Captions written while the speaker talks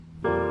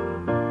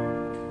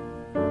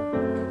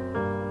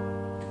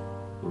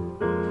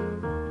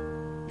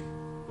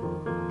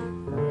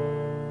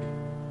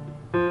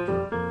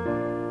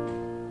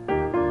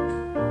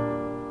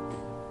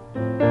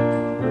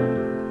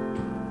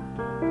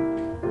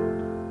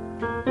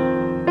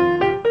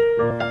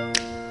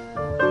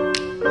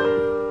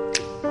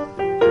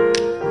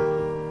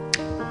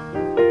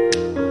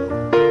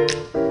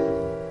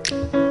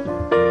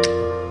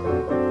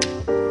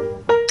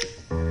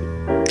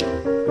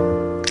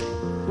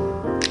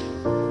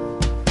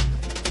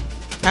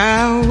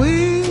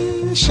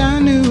wish I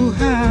knew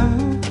how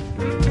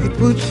it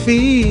would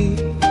feel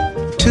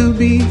to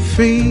be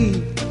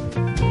free.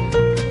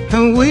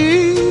 I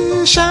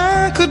wish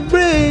I could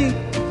break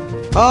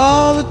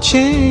all the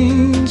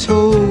chains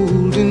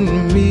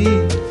holding me.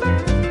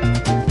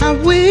 I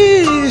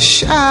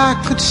wish I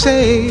could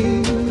say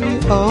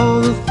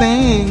all the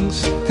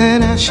things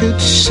that I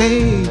should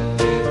say.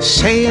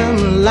 Say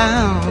them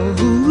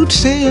loud,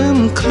 say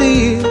them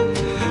clear,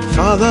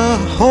 for the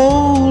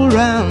whole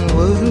round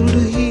world to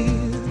hear.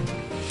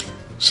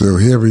 So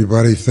hey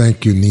everybody,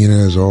 thank you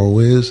Nina as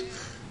always.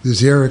 This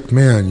is Eric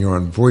Mann, you're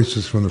on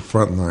Voices from the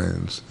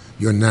Frontlines,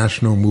 your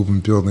national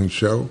movement building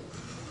show.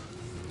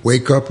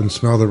 Wake up and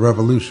smell the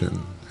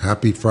revolution.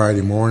 Happy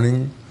Friday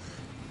morning.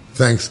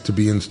 Thanks to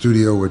be in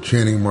studio with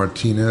Channing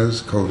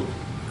Martinez,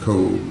 co-everything,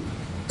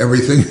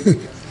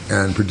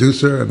 and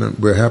producer. And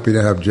we're happy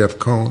to have Jeff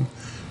Cohen,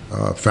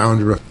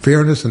 founder of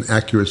Fairness and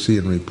Accuracy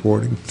in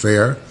Reporting,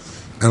 FAIR,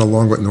 and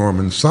along with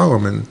Norman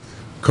Solomon,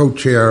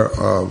 co-chair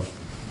of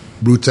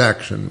Roots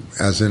Action,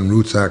 as in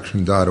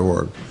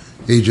rootsaction.org.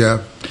 Hey,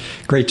 Jeff.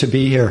 Great to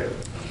be here.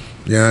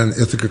 Yeah, in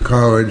Ithaca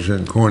College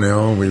and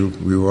Cornell,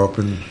 we were up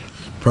in...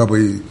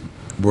 Probably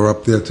we're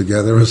up there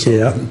together or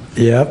something.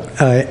 Yeah.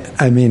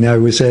 I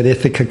was at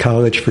Ithaca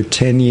College for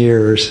 10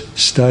 years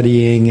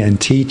studying and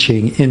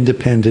teaching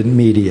independent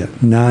media,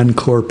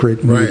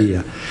 non-corporate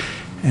media.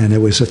 And it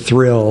was a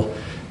thrill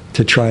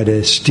to try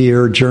to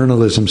steer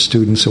journalism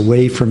students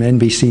away from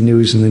NBC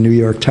News and the New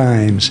York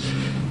Times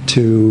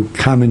to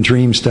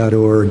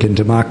commondreams.org and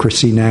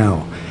Democracy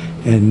Now!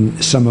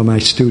 And some of my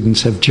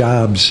students have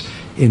jobs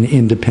in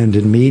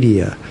independent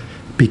media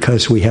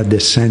because we had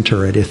this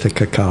center at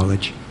Ithaca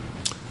College.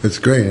 It's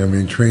great. I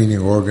mean, training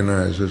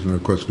organizers, and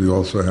of course we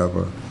also have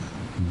a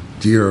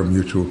dear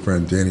mutual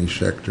friend, Danny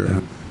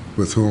Schechter,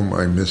 with whom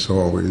I miss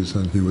always,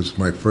 and he was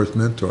my first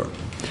mentor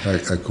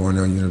at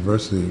Cornell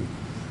University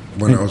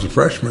when I was a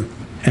freshman.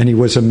 And he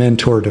was a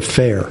mentor to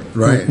FAIR.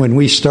 Right. When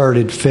we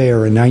started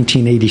FAIR in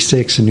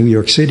 1986 in New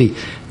York City,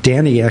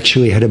 Danny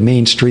actually had a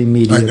mainstream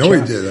media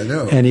job. He did, I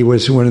know. And he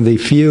was one of the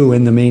few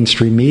in the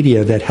mainstream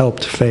media that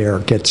helped FAIR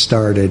get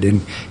started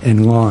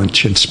and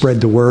launch and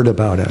spread the word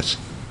about us.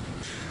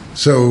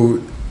 So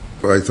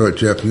I thought,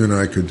 Jeff, you and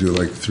I could do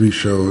like 3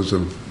 shows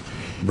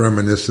of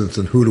reminiscence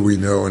and who do we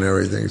know and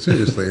everything.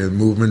 Seriously, and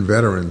movement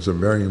veterans are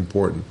very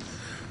important.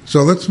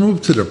 So let's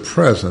move to the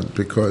present,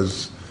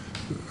 because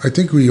I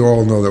think we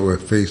all know that we're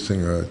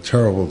facing a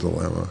terrible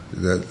dilemma,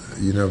 that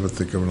you never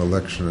think of an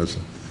election as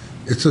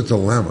it's a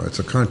dilemma, it's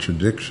a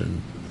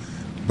contradiction,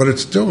 but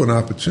it's still an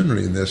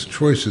opportunity, and there's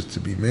choices to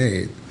be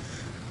made.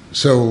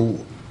 So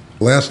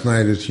last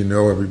night, as you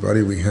know,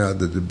 everybody, we had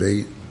the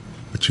debate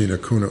between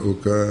Akuna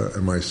Uka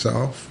and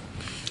myself,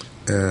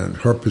 and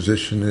her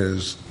position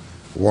is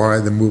why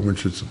the movement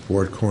should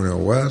support Cornel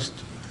West.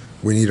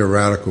 We need a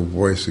radical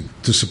voice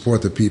to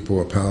support the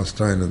people of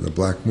Palestine and the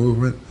black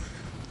movement.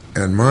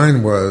 And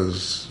mine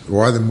was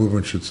why the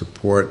movement should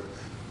support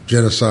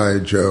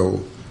Genocide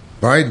Joe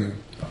Biden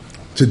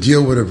to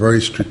deal with a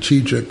very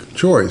strategic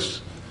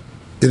choice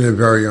in a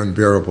very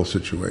unbearable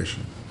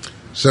situation.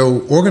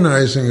 So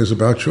organizing is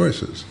about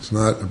choices. It's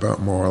not about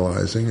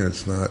moralizing.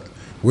 It's not.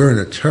 We're in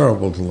a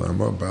terrible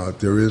dilemma about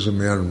there is a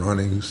man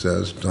running who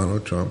says,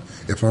 Donald Trump,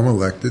 if I'm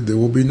elected, there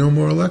will be no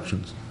more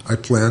elections. I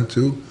plan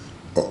to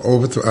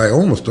overthrow. I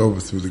almost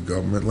overthrew the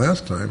government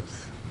last time.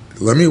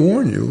 Let me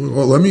warn you,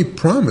 or let me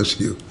promise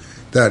you,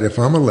 that if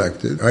I'm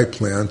elected, I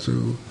plan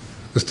to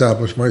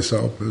establish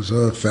myself as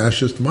a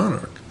fascist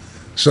monarch.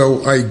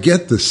 So I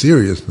get the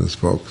seriousness,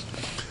 folks.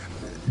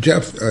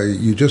 Jeff,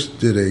 you just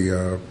did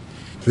a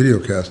video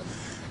cast,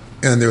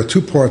 and there are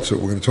 2 parts that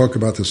we're going to talk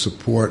about the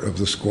support of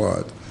the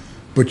squad.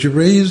 But you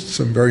raised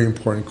some very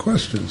important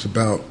questions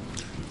about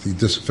the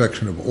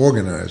disaffection of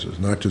organizers,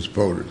 not just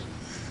voters.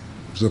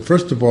 So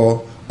first of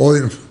all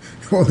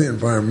the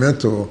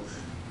environmental,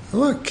 a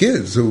lot of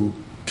kids who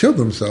killed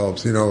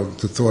themselves, to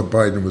thought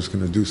Biden was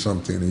going to do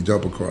something, and he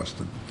double-crossed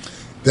them.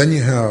 Then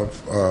you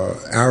have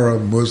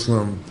Arab,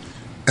 Muslim,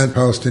 and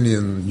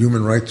Palestinian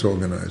human rights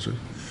organizers.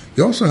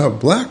 You also have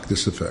black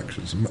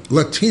disaffections,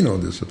 Latino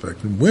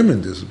disaffection,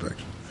 women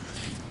disaffection.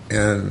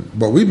 And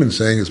what we've been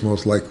saying is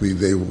most likely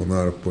they will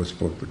not, of course,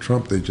 vote for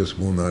Trump. They just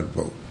will not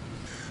vote.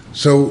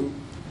 So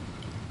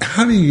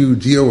how do you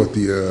deal with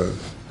the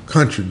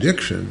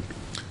contradiction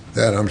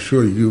that I'm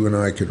sure you and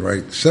I could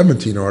write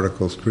 17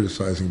 articles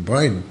criticizing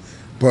Biden,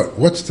 but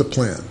what's the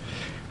plan?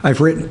 I've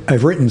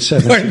written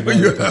 17 I know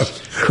you have.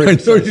 I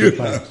know you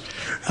have.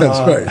 That's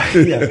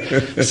right.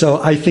 Yeah.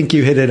 So I think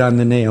you hit it on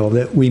the nail,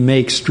 that we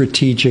make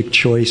strategic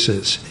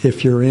choices.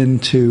 If you're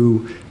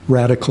into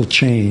radical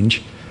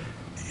change,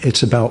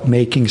 it's about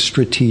making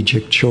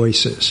strategic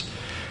choices.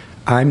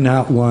 I'm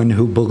not one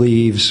who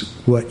believes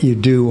what you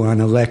do on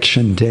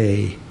election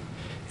day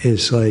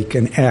is like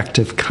an act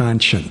of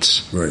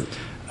conscience. Right.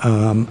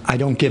 I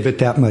don't give it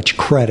that much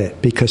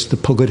credit because the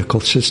political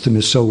system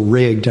is so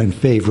rigged in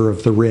favor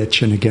of the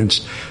rich and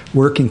against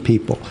working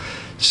people.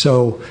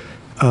 So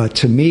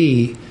to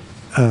me,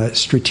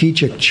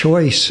 strategic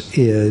choice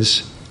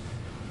is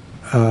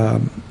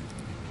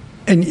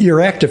And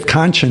your active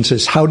conscience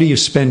is, how do you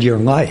spend your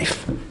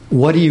life?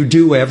 What do you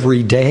do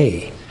every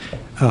day?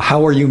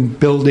 How are you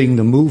building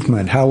the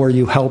movement? How are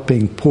you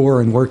helping poor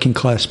and working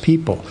class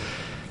people?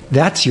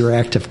 That's your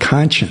active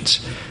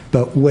conscience.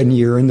 But when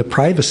you're in the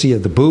privacy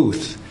of the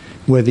booth,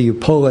 whether you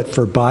pull it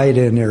for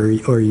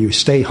Biden or you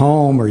stay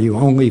home or you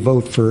only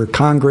vote for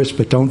Congress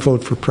but don't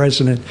vote for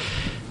president,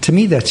 to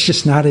me that's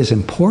just not as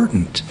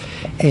important.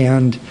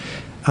 And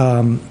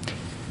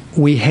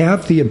we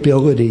have the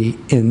ability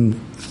in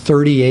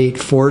 38,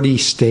 40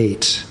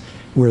 states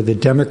where the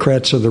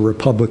Democrats or the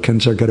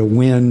Republicans are going to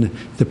win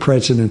the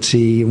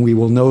presidency, and we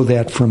will know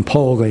that from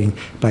polling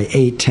by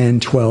 8, 10,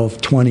 12,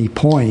 20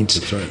 points.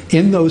 That's right.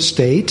 In those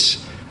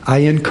states, I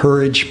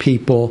encourage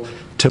people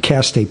to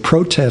cast a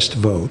protest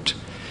vote.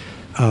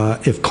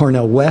 If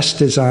Cornel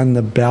West is on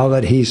the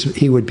ballot,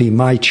 he would be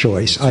my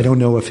choice. I don't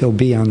know if he'll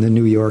be on the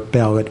New York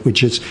ballot,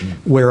 which is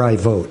where I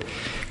vote.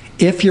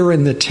 If you're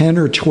in the 10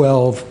 or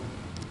 12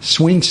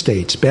 swing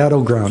states,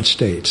 battleground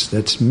states,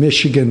 that's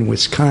Michigan,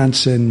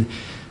 Wisconsin,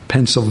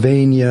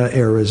 Pennsylvania,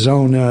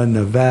 Arizona,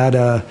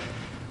 Nevada,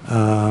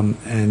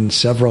 and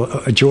several,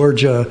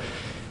 Georgia,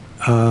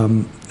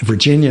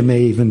 Virginia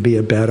may even be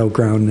a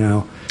battleground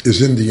now.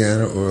 Is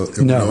Indiana or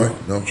Illinois?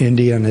 No,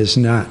 Indiana is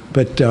not,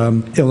 but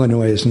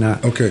Illinois is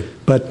not. Okay.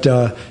 But,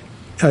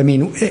 I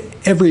mean,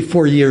 every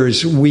 4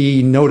 years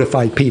we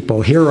notify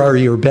people, here are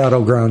your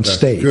battleground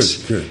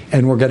states. Good.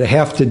 And we're going to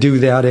have to do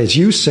that, as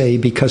you say,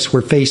 because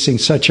we're facing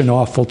such an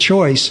awful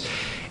choice.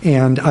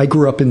 And I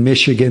grew up in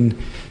Michigan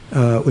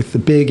with the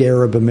big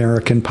Arab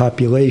American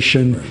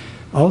population. Right.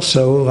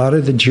 Also, a lot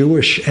of the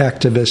Jewish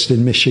activists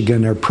in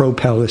Michigan are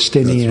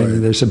pro-Palestinian. That's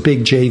right. There's a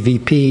big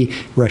JVP.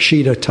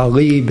 Rashida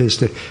Tlaib is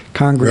the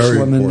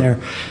congresswoman there.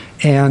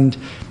 And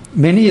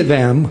many of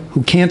them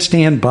who can't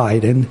stand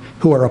Biden,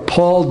 who are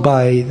appalled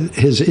by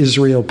his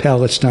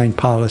Israel-Palestine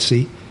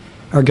policy,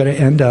 are going to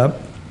end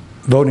up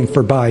voting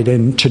for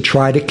Biden to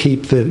try to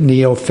keep the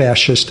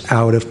neo-fascist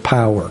out of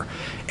power.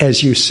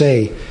 As you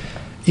say,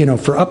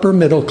 for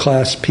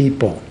upper-middle-class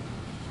people,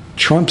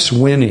 Trump's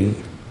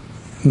winning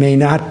may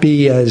not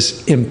be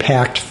as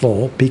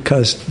impactful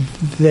because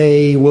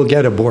they will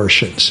get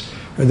abortions,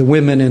 or the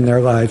women in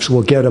their lives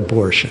will get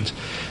abortions.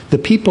 The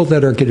people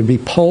that are going to be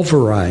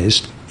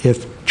pulverized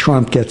if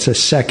Trump gets a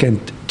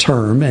second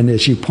term, and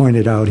as you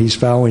pointed out, he's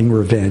vowing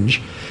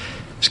revenge,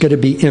 it's going to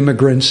be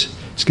immigrants,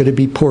 it's going to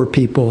be poor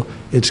people,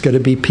 it's going to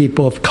be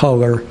people of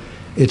color,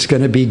 it's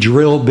going to be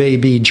drill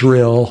baby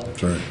drill,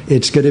 right.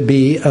 It's going to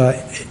be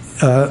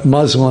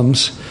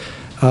Muslims.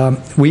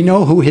 We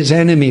know who his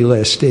enemy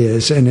list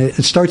is, and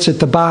it starts at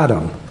the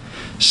bottom.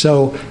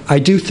 So I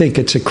do think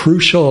it's a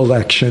crucial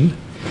election.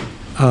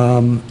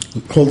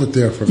 Hold it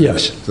there for a minute.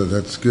 Yes. So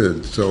that's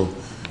good. So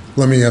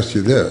let me ask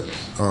you this.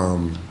 I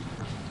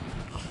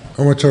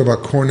want to talk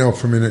about Cornel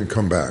for a minute and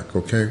come back,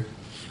 okay?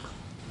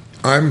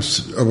 I'm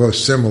of a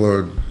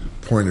similar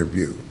point of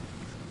view.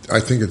 I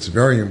think it's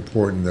very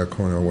important that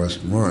Cornel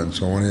West runs.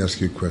 So I want to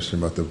ask you a question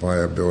about the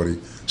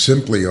viability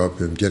simply of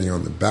him getting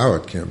on the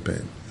ballot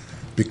campaign.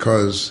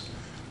 Because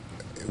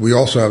we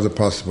also have the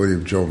possibility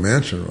of Joe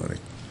Manchin running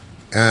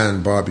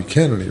and Bobby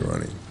Kennedy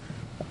running.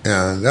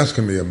 And that's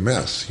going to be a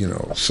mess,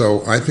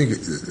 So I think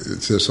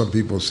there's some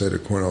people say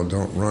that Cornel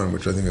don't run,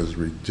 which I think is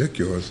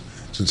ridiculous,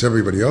 since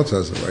everybody else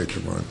has the right to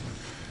run.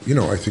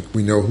 I think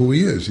we know who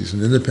he is. He's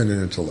an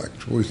independent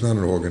intellectual. He's not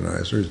an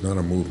organizer. He's not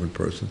a movement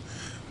person.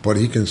 But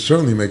he can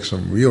certainly make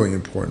some really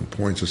important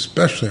points,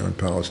 especially on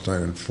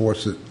Palestine, and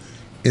force it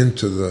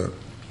into the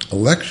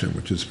election,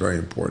 which is very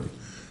important.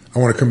 I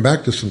want to come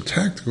back to some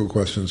tactical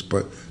questions,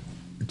 but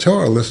tell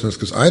our listeners,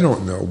 because I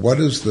don't know, what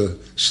is the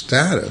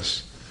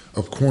status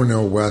of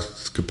Cornel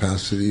West's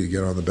capacity to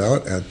get on the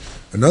ballot? And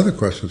another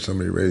question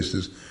somebody raised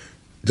is,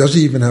 does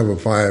he even have a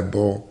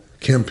viable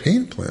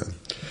campaign plan?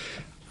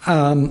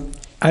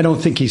 I don't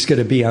think he's going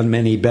to be on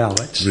many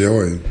ballots.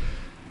 Really?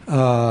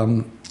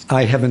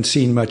 I haven't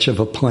seen much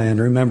of a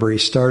plan. Remember, he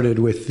started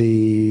with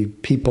the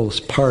People's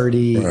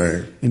Party.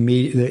 Right.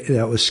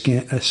 That was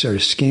a sort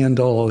of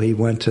scandal. He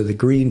went to the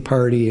Green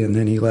Party, and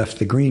then he left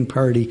the Green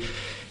Party.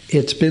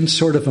 It's been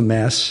sort of a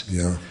mess.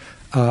 Yeah.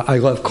 I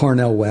love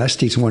Cornel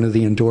West. He's one of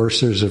the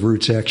endorsers of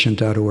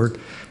RootsAction.org.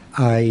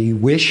 I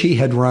wish he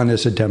had run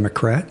as a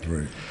Democrat.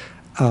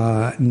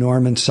 Right.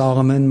 Norman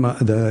Solomon,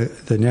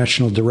 the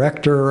national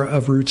director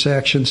of Roots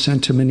Action,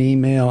 sent him an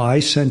email.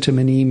 I sent him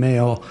an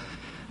email.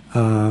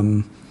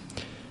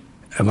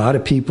 A lot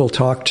of people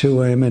talked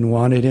to him and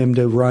wanted him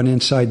to run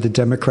inside the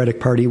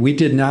Democratic Party. We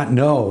did not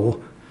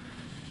know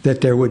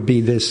that there would be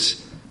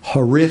this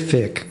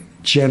horrific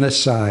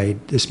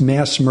genocide, this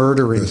mass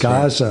murder in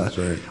Gaza. That's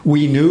right.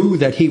 We knew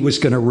that he was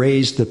going to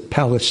raise the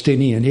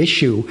Palestinian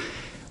issue,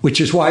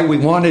 which is why we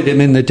wanted him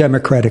in the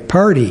Democratic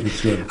Party.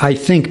 I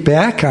think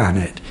back on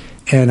it,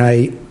 and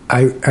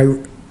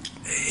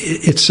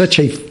it's such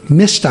a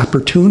missed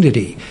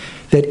opportunity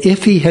that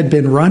if he had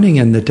been running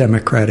in the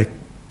Democratic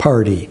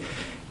Party,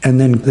 and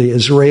then the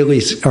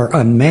Israelis are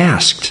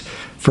unmasked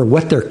for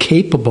what they're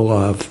capable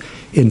of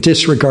in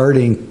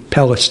disregarding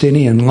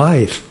Palestinian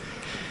life,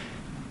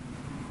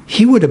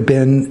 he would have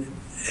been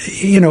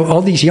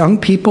all these young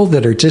people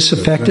that are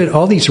disaffected,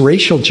 all these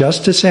racial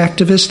justice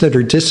activists that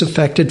are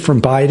disaffected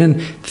from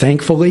Biden,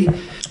 thankfully,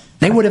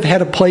 they would have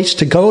had a place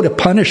to go to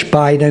punish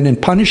Biden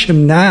and punish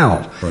him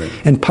now,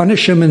 and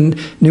punish him in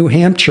New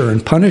Hampshire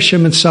and punish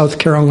him in South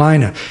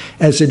Carolina.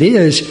 As it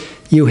is,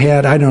 you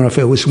had, I don't know if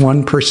it was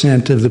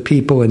 1% of the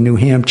people in New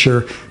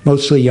Hampshire,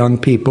 mostly young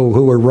people,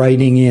 who were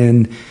writing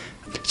in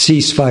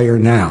ceasefire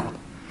now.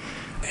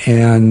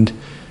 And,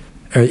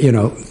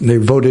 they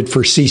voted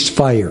for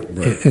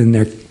ceasefire in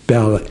their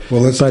ballot.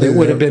 But it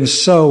would have been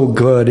so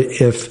good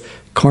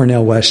if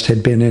Cornel West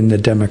had been in the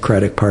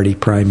Democratic Party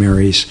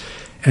primaries,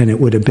 and it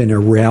would have been a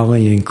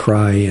rallying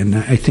cry, and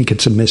I think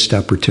it's a missed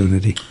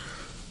opportunity.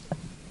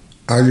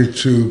 I do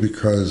too,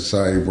 because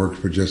I worked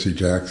for Jesse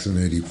Jackson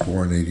in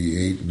 84 and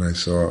 88, and I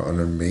saw an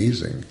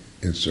amazing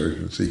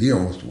insurgency. He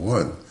almost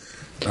won.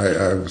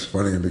 I was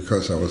funny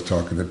because I was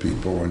talking to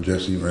people when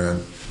Jesse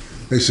ran.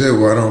 They said,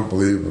 well, I don't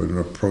believe in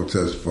a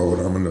protest vote.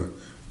 I'm going to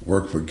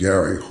work for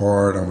Gary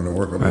Hart. I'm going to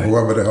work for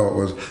whoever the hell it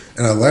was.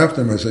 And I laughed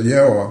at him. I said,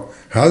 yeah, well,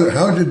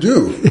 how'd you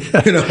do?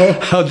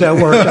 How'd that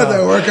work out? How'd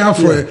that work out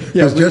for you?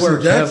 Because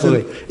Jesse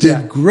Jackson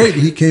did great.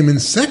 He came in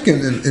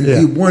second, and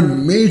he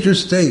won major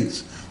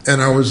states. And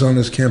I was on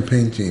his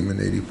campaign team in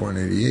 84 and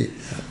 88.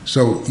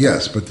 So,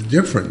 yes, but the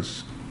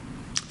difference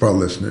for our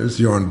listeners,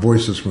 you're on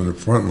Voices from the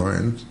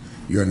Frontlines.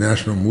 You're a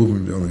national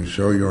movement building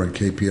show. You're on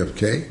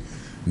KPFK,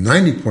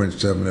 90.7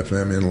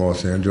 FM in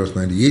Los Angeles,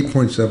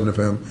 98.7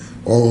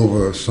 FM all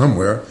over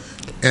somewhere,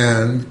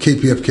 and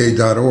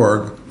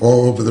kpfk.org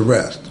all over the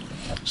rest.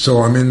 So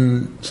I'm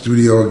in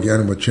studio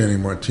again with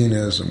Channing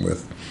Martinez and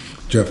with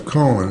Jeff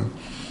Cohen.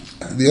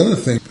 The other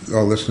thing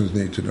our listeners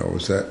need to know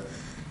is that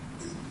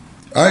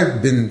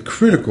I've been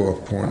critical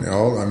of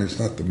Cornel. I mean, it's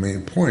not the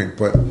main point,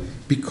 but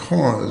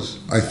because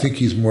I think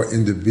he's more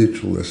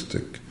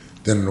individualistic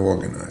than an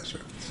organizer.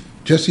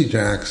 Jesse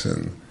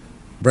Jackson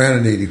ran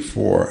in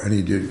 84, and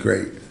he did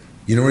great.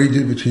 You know what he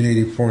did between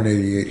 84 and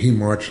 88? He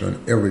marched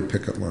on every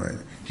picket line.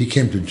 He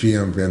came to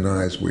GM Van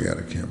Nuys. We had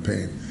a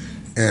campaign,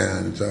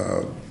 and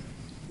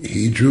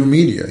he drew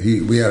media.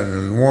 We had an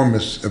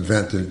enormous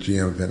event at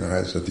GM Van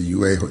Nuys at the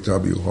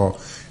UAW Hall,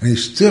 and he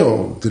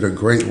still did a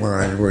great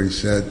line where he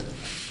said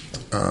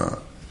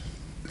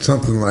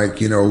something like,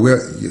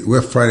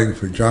 we're fighting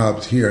for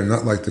jobs here,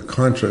 not like the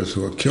Contras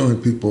who are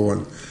killing people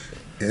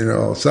in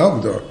El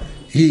Salvador.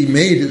 He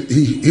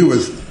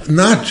was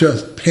not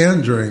just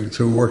pandering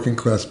to working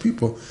class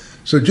people.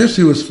 So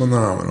Jesse was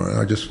phenomenal. And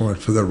I just want,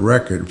 for the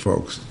record,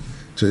 folks,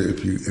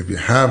 if you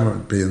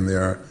haven't been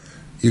there,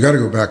 you got to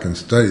go back and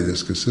study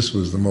this, because this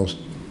was the most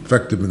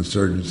effective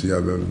insurgency I've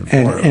ever been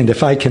part of. And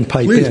if I can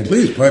pipe in.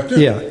 Please, pipe in.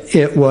 Yeah,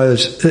 it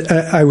was,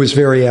 I was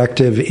very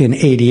active in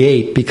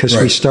 88 because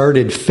we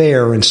started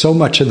FAIR, and so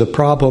much of the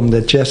problem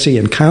that Jesse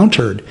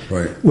encountered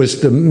was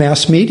the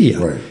mass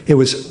media. It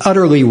was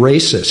utterly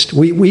racist.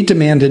 We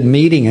demanded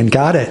meeting and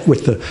got it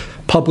with the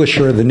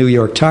publisher of the New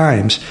York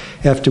Times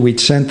after we'd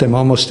sent them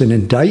almost an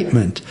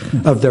indictment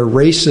of their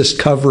racist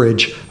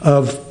coverage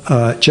of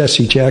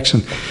Jesse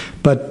Jackson.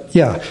 But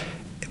yeah,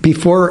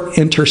 before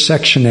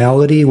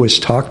intersectionality was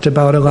talked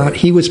about a lot,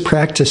 he was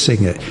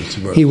practicing it.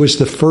 He was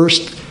the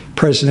first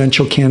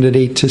presidential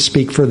candidate to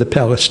speak for the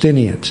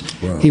Palestinians.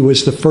 He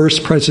was the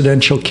first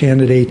presidential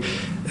candidate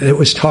that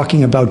was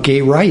talking about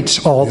gay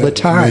rights all the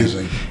time.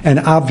 Amazing. And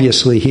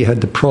obviously he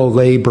had the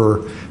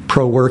pro-labor,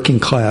 pro-working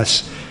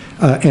class,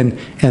 and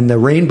the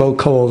Rainbow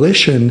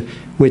Coalition,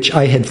 which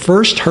I had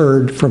first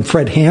heard from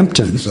Fred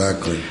Hampton.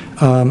 Exactly.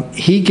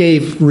 He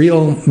gave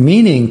real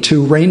meaning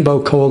to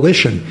Rainbow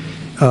Coalition.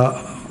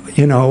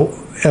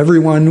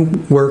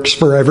 Everyone works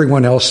for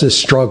everyone else's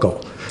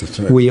struggle.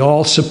 Right. We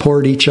all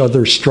support each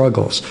other's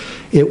struggles.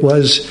 It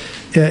was,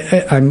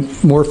 I'm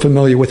more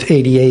familiar with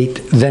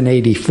 88 than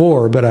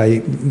 84, but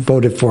I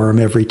voted for him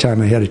every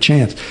time I had a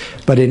chance.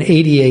 But in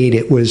 88,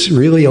 it was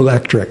really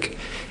electric.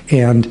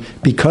 And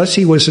because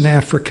he was an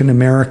African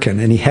American,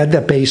 and he had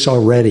that base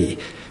already,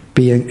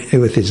 being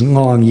with his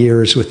long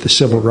years with the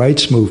civil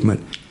rights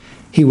movement,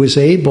 he was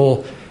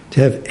able to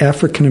have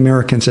African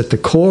Americans at the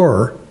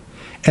core,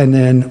 and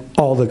then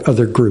all the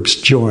other groups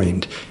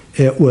joined.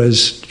 It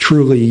was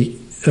truly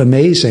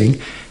amazing.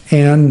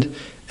 And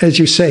as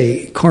you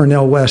say,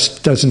 Cornel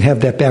West doesn't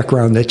have that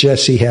background that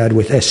Jesse had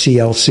with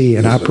SCLC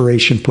and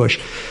Operation Push.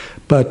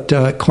 But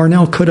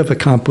Cornel could have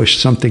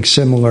accomplished something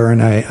similar,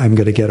 and I'm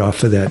going to get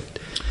off of that.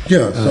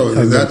 Yeah, so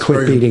that's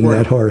quit beating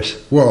that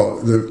horse.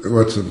 Well,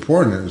 what's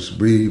important is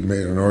we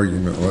made an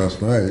argument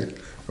last night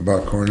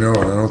about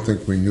Cornel, and I don't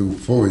think we knew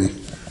fully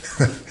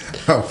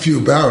how few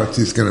ballots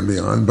he's going to be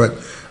on, but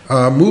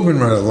moving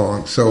right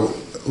along. So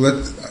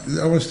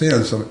I want to stay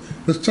on something.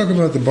 Let's talk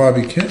about the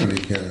Bobby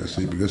Kennedy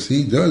candidacy, because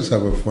he does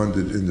have a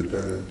funded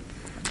independent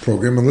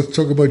program, and let's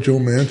talk about Joe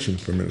Manchin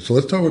for a minute. So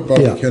let's talk about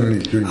Bobby Kennedy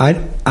Jr.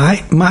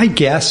 My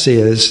guess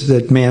is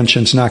that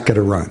Manchin's not going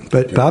to run,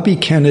 but Bobby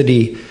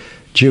Kennedy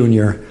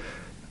Jr.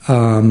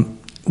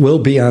 Will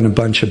be on a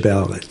bunch of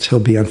ballots.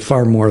 He'll be on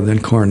far more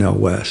than Cornel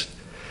West.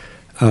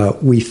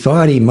 We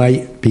thought he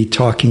might be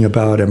talking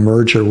about a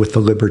merger with the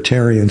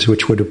Libertarians,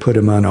 which would have put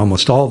him on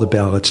almost all the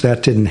ballots.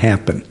 That didn't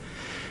happen.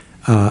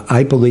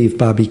 I believe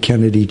Bobby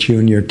Kennedy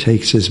Jr.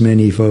 takes as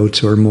many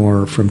votes or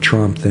more from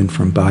Trump than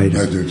from Biden.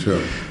 I do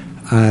too.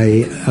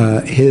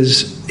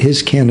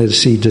 His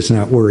candidacy does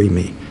not worry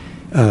me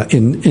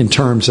in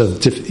terms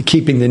of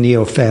keeping the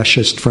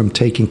neo-fascist from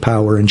taking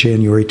power in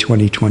January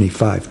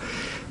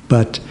 2025.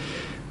 But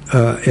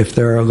if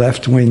there are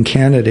left-wing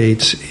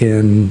candidates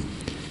on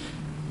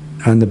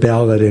the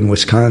ballot in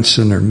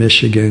Wisconsin or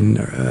Michigan,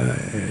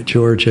 or,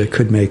 Georgia,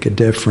 could make a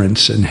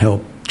difference and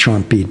help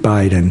Trump beat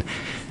Biden.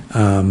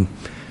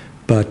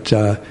 But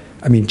Joe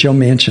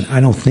Manchin,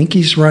 I don't think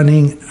he's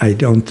running. I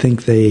don't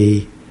think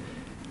they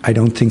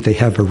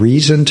have a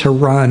reason to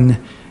run.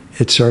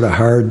 It's sort of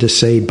hard to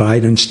say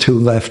Biden's too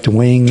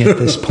left-wing at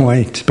this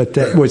point, but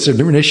that was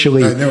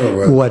initially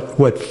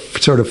what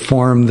sort of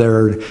formed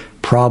their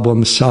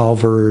problem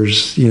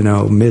solvers,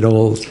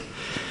 middle.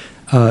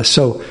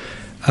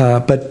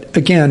 But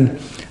again,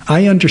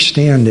 I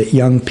understand that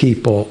young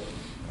people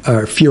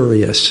are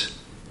furious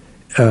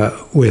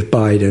with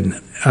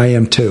Biden. I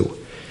am too.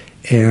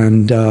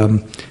 And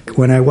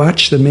when I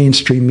watch the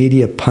mainstream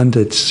media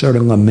pundits sort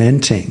of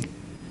lamenting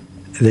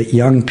that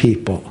young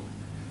people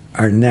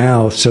are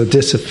now so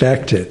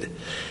disaffected,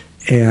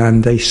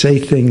 and they say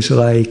things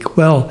like,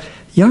 well,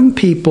 young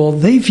people,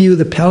 they view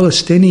the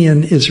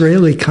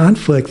Palestinian-Israeli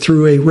conflict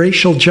through a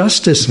racial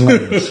justice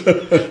lens,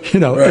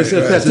 as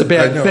if that's a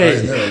bad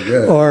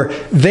thing. Or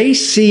they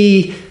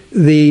see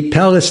the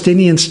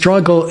Palestinian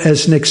struggle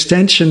as an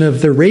extension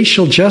of the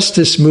racial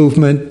justice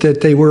movement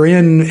that they were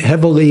in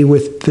heavily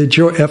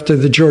after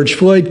the George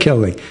Floyd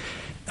killing.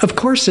 Of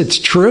course it's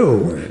true.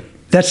 Right.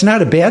 That's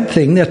not a bad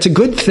thing. That's a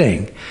good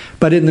thing.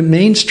 But in the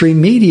mainstream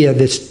media,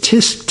 this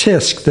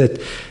tisk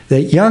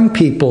that young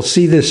people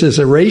see this as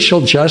a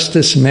racial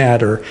justice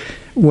matter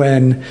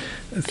when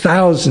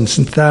thousands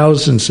and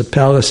thousands of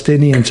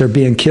Palestinians are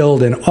being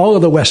killed and all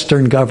of the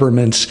Western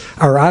governments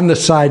are on the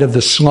side of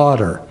the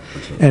slaughter.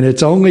 And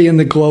it's only in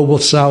the global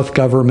South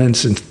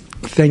governments, and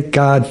thank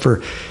God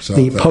for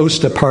the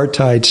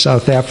post-apartheid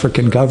South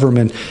African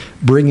government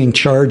bringing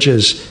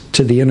charges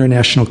to the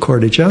International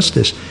Court of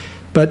Justice.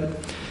 But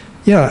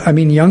yeah,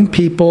 young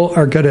people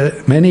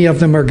many of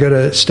them are going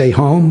to stay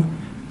home.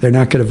 They're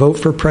not going to vote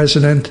for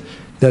president.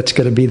 That's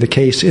going to be the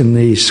case in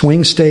the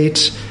swing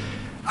states.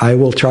 I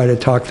will try to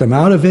talk them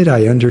out of it.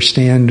 I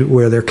understand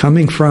where they're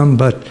coming from,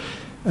 but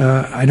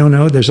I don't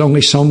know. There's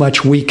only so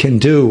much we can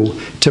do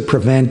to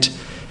prevent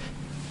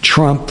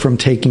Trump from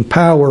taking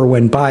power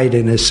when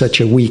Biden is such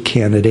a weak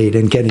candidate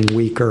and getting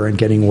weaker and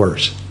getting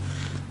worse.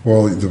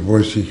 Well, the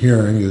voice you're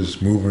hearing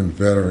is movement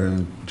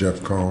veteran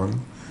Jeff Cohen.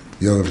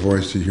 The other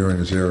voice you're hearing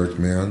is Eric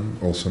Mann,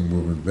 also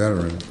movement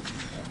veteran.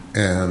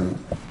 And,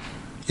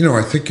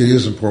 I think it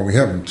is important. We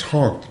haven't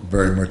talked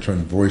very much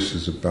on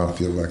Voices about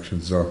the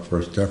elections, our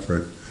first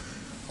effort.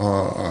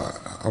 I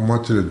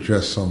wanted to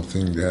address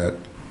something that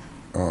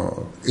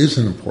is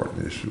an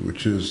important issue,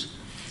 which is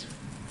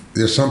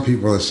there's some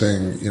people that are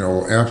saying,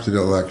 after the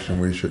election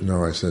we should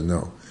know. I said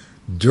no.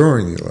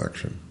 During the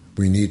election,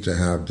 we need to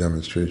have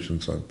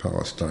demonstrations on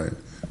Palestine.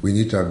 We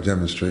need to have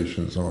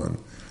demonstrations on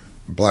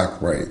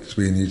black rights.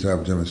 We need to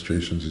have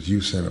demonstrations, as you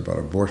said, about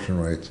abortion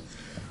rights.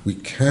 We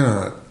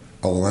cannot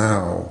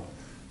allow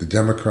the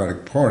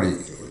Democratic Party,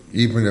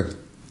 even if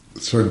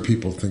certain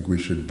people think we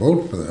should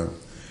vote for them,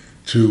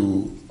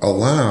 to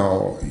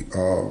allow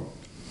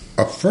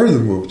a further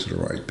move to the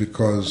right,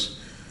 because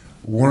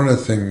one of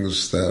the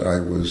things that I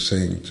was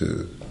saying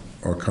to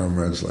our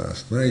comrades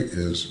last night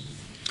is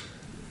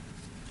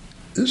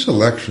this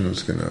election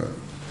is going to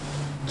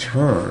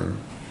turn,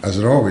 as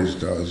it always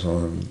does,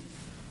 on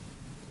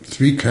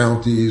 3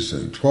 counties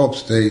and 12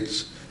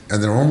 states,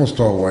 and they're almost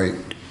all white.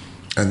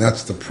 And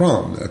that's the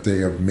problem, that they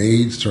have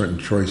made certain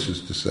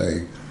choices to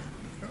say,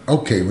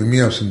 okay, we may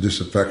have some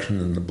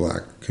disaffection in the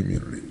black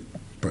community,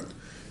 but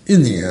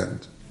in the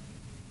end,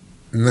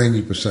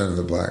 90% of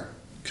the black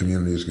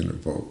community is going to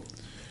vote.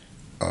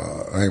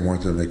 I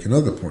want to make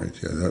another point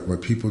here, that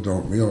what people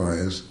don't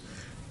realize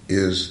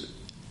is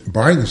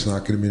Biden's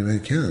not going to be the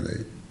main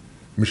candidate.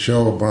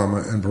 Michelle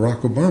Obama and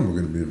Barack Obama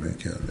are going to be the main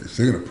candidates.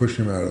 They're going to push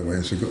him out of the way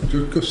and say,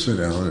 go sit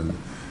down and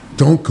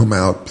don't come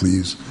out,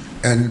 please.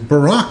 And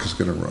Barack is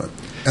going to run.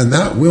 And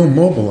that will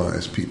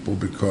mobilize people,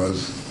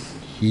 because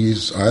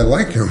I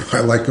like him.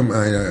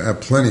 I have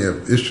plenty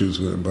of issues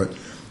with him, but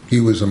he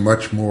was a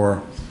much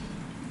more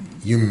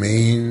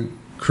humane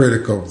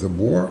critic of the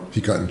war.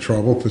 He got in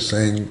trouble for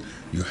saying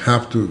you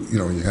have to, you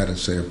had to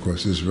say, of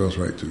course, Israel's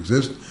right to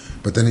exist.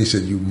 But then he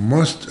said you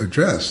must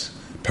address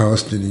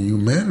Palestinian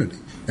humanity.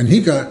 And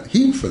he got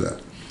heat for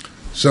that.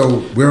 So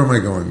where am I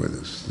going with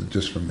this?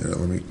 Just for a minute,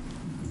 let me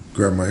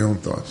grab my own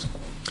thoughts.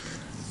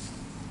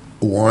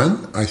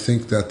 One, I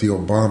think that the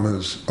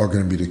Obamas are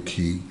going to be the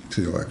key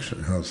to the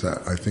election. How's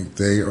that? I think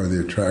they are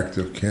the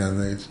attractive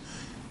candidates.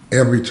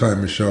 Every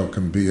time Michelle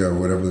can be a,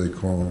 whatever they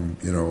call them,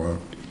 a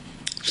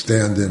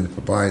stand-in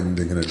for Biden,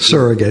 they're going to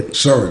Surrogate,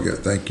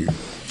 thank you.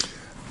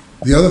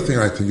 The other thing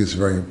I think is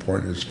very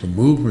important is for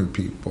movement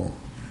people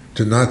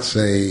to not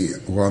say,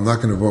 well, I'm not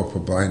going to vote for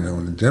Biden, I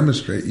want to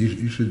demonstrate.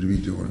 You should be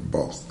doing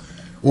both.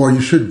 Or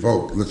you should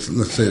vote, let's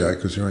say that,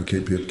 because you're on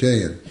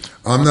KPFK, and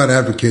I'm not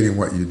advocating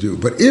what you do.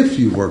 But if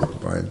you work for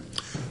Biden,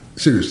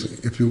 seriously,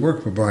 if you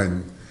work for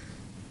Biden,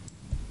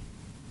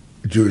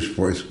 Jewish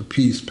Voice for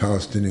Peace,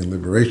 Palestinian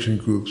liberation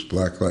groups,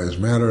 Black Lives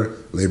Matter,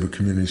 Labor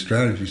Community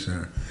Strategy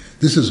Center,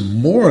 this is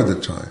more the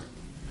time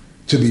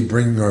to be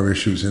bringing our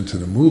issues into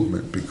the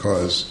movement,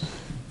 because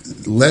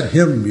let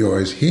him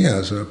realize he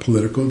has a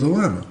political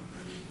dilemma.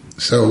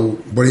 So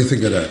what do you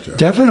think of that, Jeff?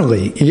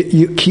 Definitely.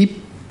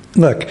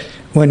 Look,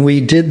 when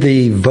we did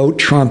the Vote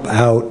Trump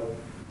Out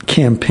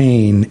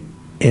campaign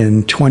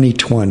in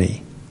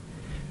 2020,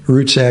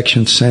 Roots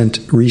Action sent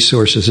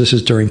resources, this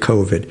is during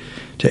COVID,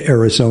 to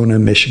Arizona,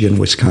 Michigan,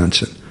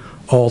 Wisconsin.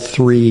 All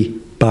three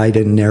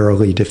Biden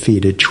narrowly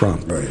defeated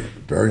Trump. Right.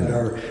 Very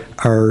nice.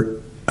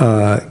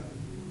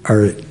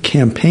 Our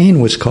campaign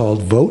was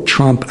called Vote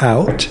Trump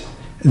Out,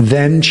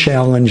 then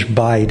Challenge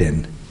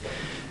Biden.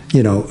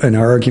 You know, an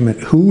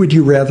argument, who would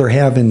you rather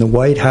have in the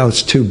White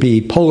House to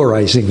be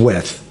polarizing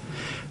with?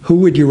 Who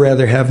would you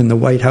rather have in the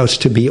White House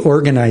to be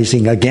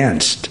organizing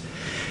against?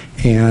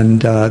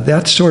 And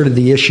that's sort of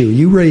the issue.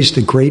 You raised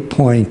a great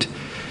point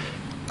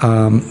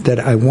that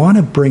I want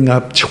to bring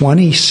up.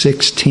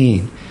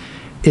 2016.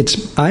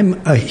 I'm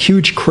a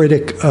huge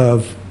critic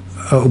of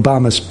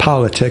Obama's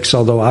politics,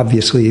 although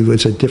obviously he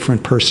was a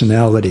different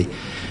personality.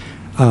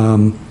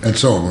 And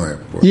so am I,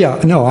 of course. Yeah,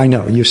 no, I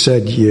know. You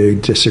said you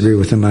disagree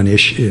with him on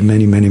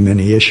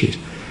many issues.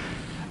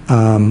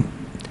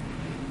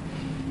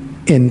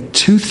 In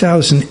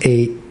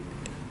 2008,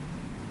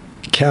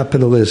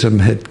 capitalism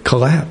had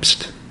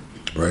collapsed.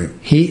 Right.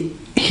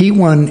 He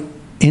won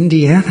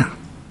Indiana,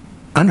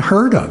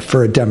 unheard of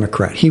for a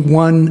Democrat. He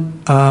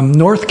won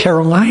North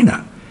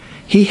Carolina.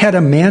 He had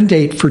a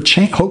mandate for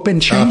hope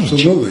and change.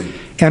 Absolutely.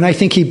 And I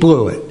think he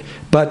blew it.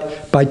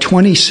 But by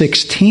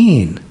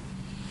 2016,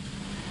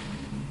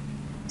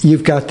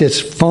 you've got this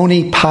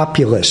phony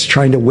populist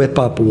trying to whip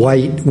up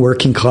white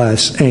working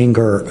class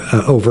anger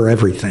over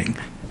everything,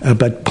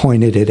 but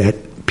pointed it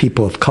at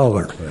people of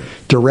color, right,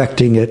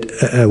 directing it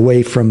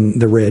away from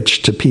the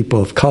rich to people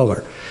of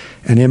color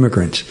and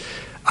immigrants.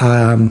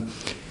 And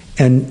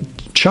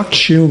Chuck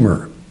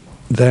Schumer,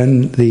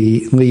 then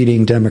the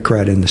leading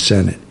Democrat in the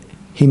Senate,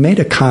 he made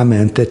a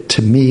comment that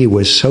to me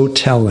was so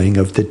telling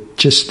of the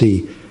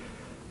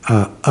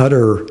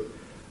utter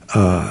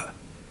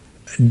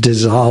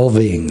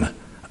dissolving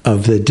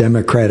of the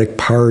Democratic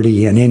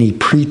Party and any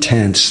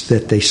pretense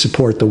that they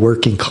support the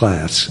working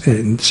class.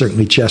 And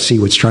certainly Jesse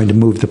was trying to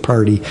move the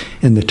party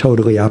in the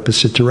totally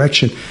opposite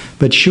direction.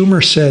 But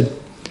Schumer said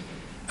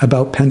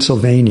about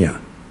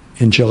Pennsylvania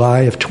in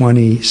July of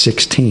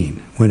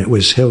 2016, when it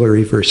was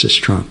Hillary versus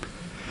Trump,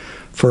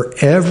 for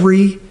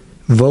every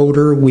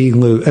voter we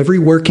lose, every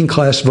working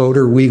class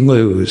voter we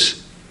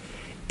lose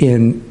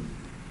in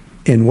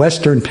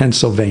western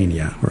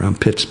Pennsylvania,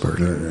 around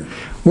Pittsburgh,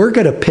 we're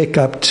going to pick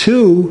up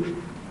 2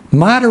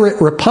 moderate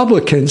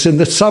Republicans in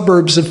the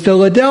suburbs of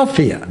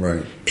Philadelphia.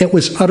 Right. It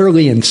was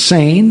utterly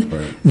insane.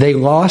 Right. They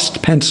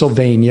lost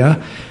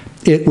Pennsylvania.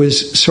 It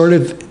was sort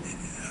of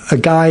a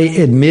guy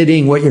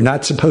admitting what you're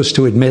not supposed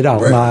to admit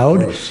out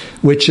loud,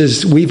 which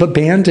is we've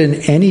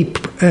abandoned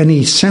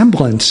any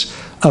semblance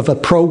of a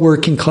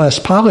pro-working class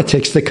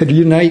politics that could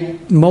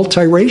unite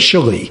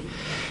multiracially.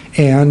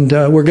 And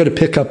we're going to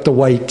pick up the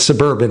white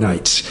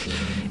suburbanites.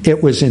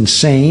 It was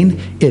insane.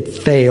 It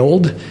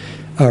failed.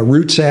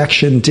 Roots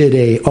Action did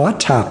an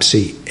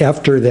autopsy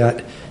after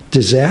that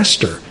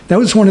disaster. That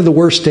was one of the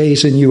worst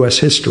days in U.S.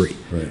 history,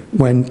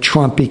 when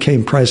Trump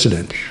became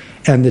president.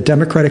 And the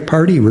Democratic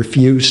Party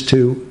refused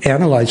to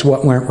analyze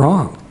what went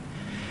wrong.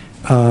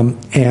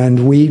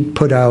 And we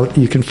put out,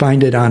 you can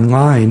find it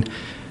online,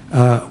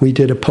 we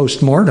did a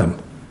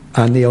postmortem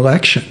on the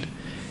election.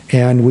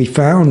 And we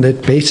found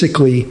that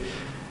basically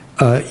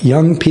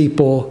young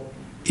people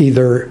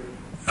either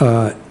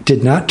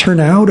did not turn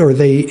out, or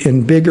they,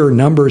 in bigger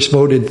numbers,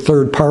 voted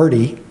third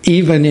party,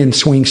 even in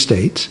swing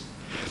states.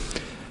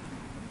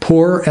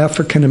 Poor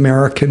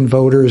African-American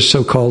voters,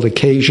 so-called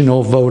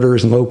occasional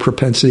voters, low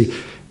propensity,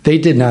 they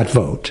did not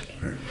vote.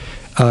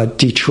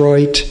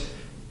 Detroit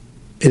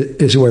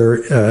is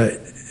where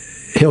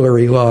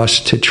Hillary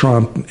lost to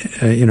Trump,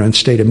 in the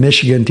state of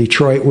Michigan.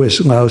 Detroit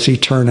was lousy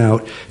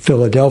turnout.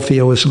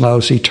 Philadelphia was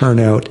lousy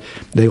turnout.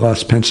 They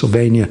lost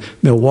Pennsylvania.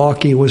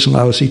 Milwaukee was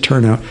lousy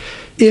turnout.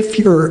 If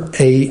you're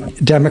a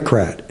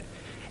Democrat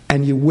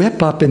and you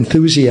whip up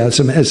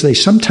enthusiasm, as they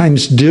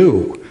sometimes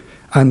do,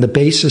 on the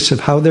basis of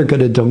how they're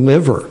going to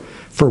deliver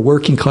for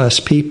working class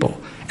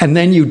people, and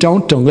then you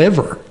don't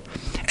deliver,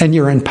 and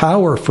you're in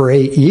power for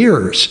 8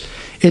 years,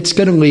 it's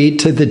going to lead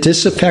to the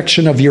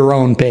disaffection of your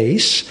own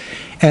base,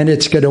 and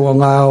it's going to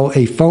allow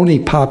a phony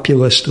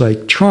populist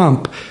like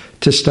Trump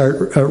to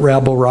start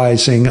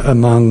rabble-rising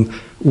among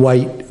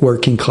white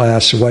working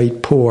class,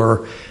 white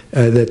poor,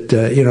 that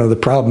the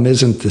problem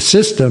isn't the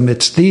system,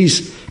 it's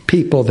these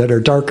people that are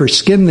darker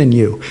skinned than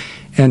you.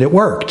 And it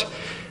worked.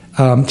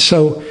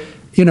 So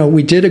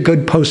we did a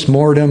good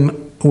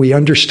postmortem. We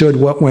understood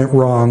what went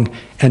wrong.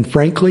 And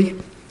frankly,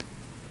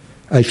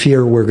 I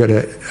fear we're going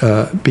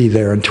to be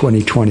there in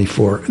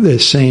 2024. The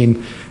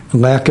same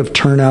lack of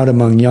turnout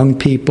among young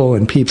people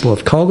and people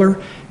of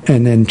color,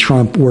 and then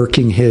Trump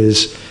working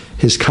his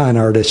con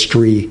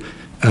artistry,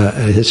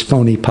 his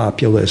phony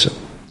populism.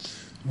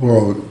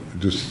 Well,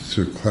 just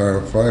to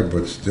clarify,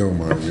 but still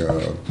my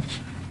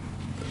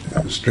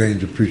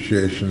strange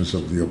appreciations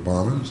of the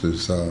Obamas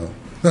is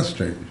not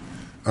strange.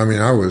 I mean,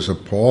 I was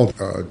appalled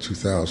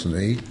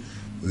 2008.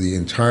 The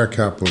entire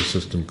capitalist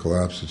system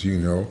collapsed, as you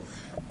know.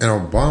 And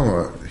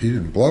Obama, he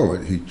didn't blow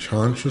it. He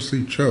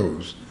consciously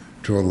chose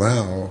to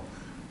allow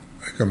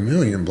like 1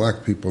 million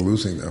black people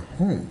losing their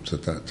homes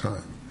at that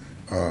time.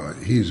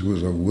 He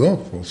was a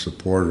willful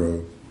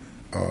supporter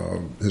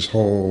of his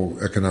whole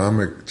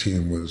economic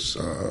team was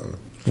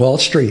Wall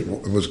Street.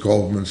 It was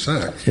Goldman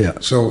Sachs. Yeah.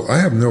 So I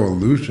have no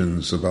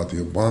illusions about the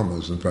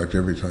Obamas. In fact,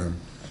 every time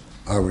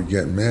I would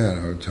get mad,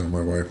 I would tell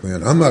my wife,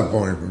 "Man, I'm not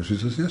voting for him." She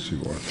says, "Yes, you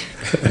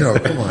are."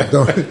 Come on,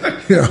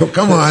 don't.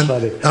 Come on.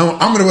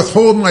 I'm going to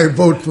withhold my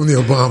vote from the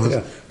Obamas.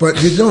 Yeah.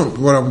 But you don't.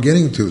 What I'm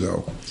getting to,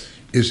 though,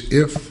 is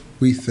if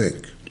we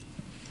think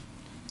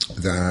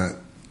that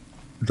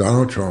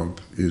Donald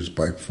Trump is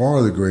by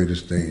far the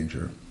greatest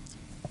danger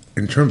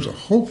in terms of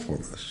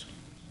hopefulness,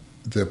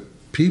 the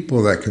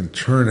people that can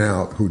turn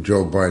out who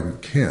Joe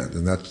Biden can't,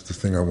 and that's the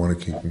thing I want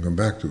to keep and come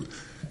back to.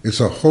 It's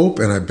a hope,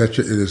 and I bet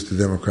you it is the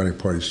Democratic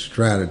Party's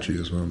strategy,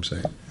 is what I'm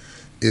saying,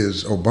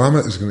 is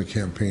Obama is going to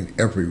campaign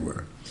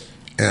everywhere.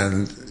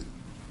 And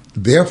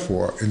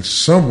therefore, in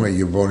some way,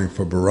 you're voting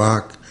for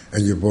Barack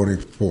and you're voting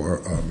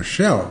for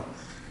Michelle,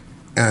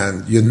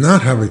 and you're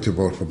not having to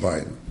vote for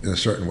Biden in a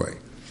certain way.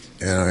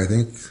 And I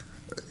think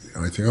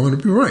I'm going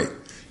to be right.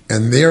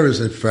 And there is,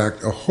 in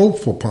fact, a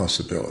hopeful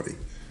possibility,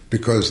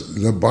 because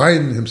the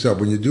Biden himself,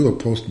 when you do a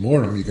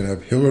post-mortem, you can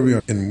have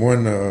Hillary in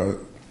one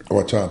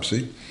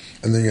autopsy,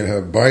 and then you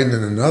have Biden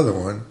in another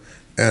one,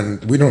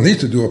 and we don't need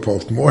to do a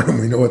post-mortem.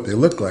 We know what they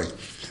look like.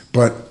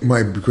 But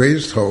my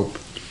greatest hope,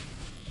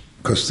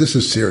 because this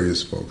is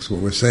serious, folks,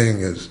 what we're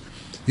saying is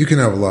you can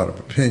have a lot of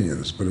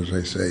opinions, but as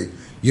I say,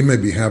 you may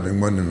be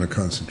having one in a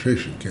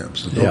concentration camp,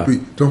 so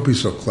don't be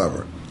so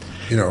clever,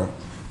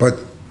 But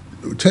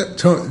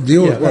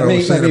deal with what I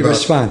was saying about... Let me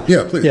respond.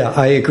 Yeah, please. Yeah,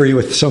 I agree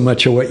with so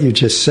much of what you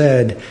just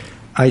said.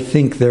 I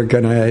think they're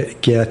going to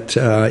get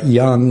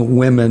young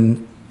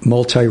women,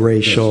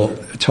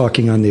 multiracial,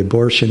 talking on the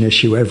abortion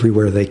issue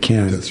everywhere they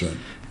can. That's right.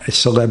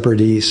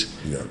 Celebrities.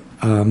 Yeah.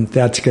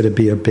 That's going to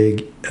be a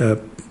big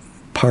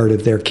part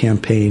of their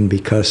campaign,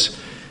 because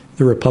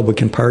the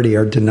Republican Party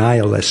are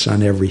denialists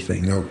on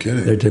everything. No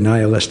kidding. They're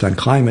denialists on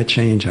climate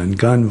change, on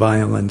gun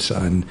violence,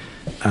 on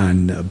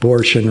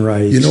abortion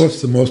rights. You know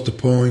what's the most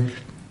appalling?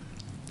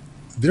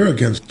 They're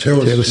against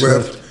Taylor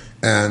Swift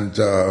and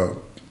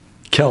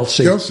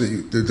Kelsey.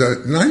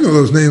 And I know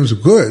those names are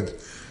good.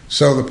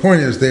 So the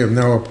point is, they have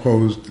now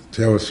opposed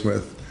Taylor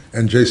Swift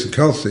and Jason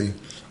Kelsey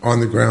on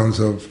the grounds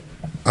of,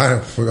 I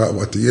forgot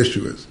what the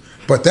issue is.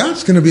 But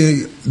that's going to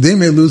be, they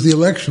may lose the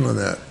election on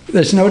that.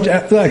 There's no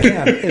doubt.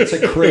 Again, it's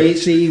a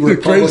crazy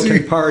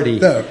Republican Party.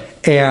 Yeah.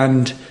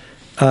 And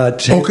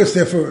because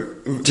they're for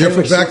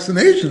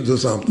vaccinations or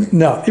something.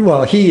 No,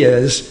 well, he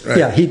is. Right.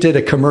 Yeah, he did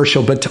a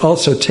commercial. But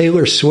also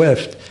Taylor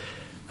Swift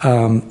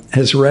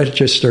has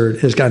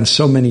gotten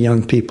so many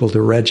young people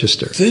to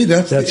register. See,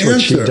 that's the answer.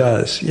 What she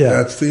does. Yeah,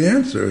 that's the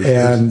answer.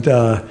 And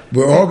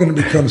we're all going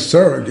to become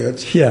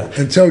surrogates. Yeah.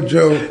 And tell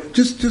Joe,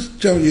 just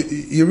Joe,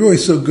 you're really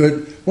so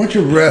good. Why don't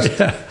you rest?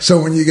 Yeah.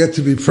 So when you get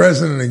to be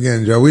president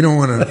again, Joe, we don't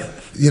want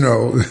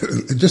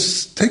to,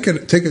 just take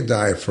a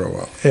dive for a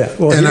while. Yeah.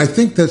 Well, and I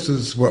think this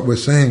is what we're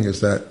saying, is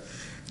that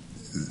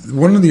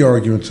one of the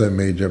arguments I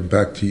made, Jeff,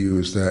 back to you,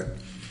 is that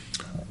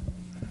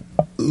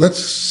let's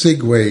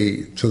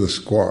segue to the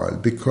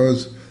squad,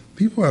 because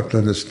people have to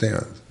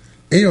understand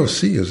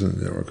AOC is in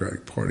the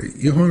Democratic Party.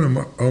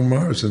 Ilhan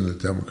Omar is in the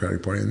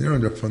Democratic Party, and they're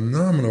under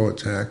phenomenal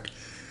attack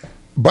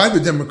by the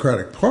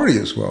Democratic Party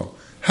as well.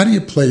 How do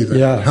you play that?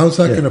 Yeah, how's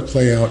that going to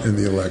play out in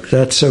the election?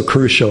 That's so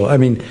crucial. I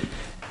mean,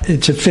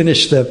 to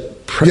finish the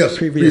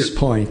previous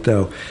point,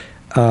 though,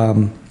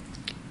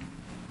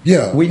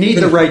 we need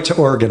the right to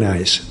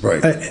organize.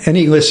 Right.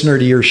 Any listener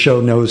to your show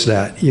knows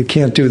that. You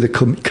can't do the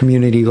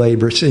community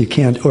labor, so you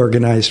can't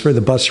organize for the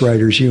bus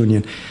riders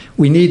union.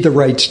 We need the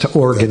rights to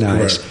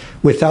organize.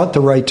 Without the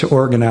right to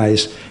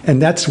organize,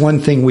 and that's one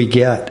thing we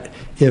get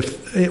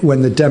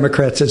when the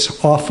Democrats, as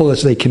awful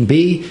as they can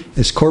be,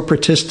 as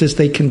corporatist as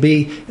they can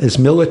be, as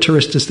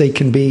militarist as they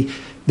can be,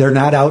 they're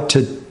not out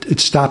to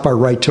stop our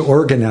right to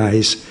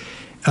organize,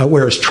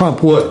 whereas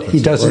Trump would. He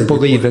doesn't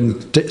believe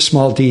in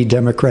small d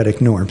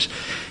democratic norms.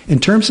 In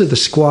terms of the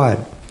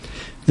squad,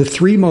 the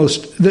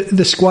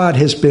squad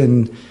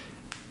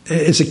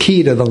is a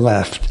key to the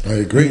left. I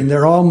agree. And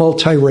they're all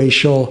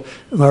multiracial,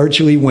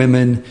 largely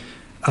women,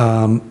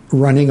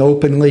 running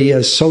openly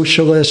as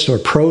socialists or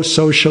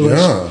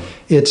pro-socialists. Yeah.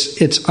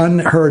 It's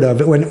unheard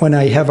of. When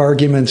I have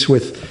arguments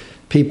with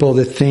people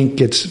that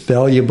think it's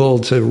valuable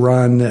to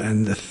run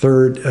and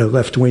the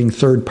left-wing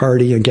third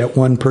party and get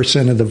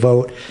 1% of the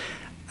vote,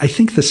 I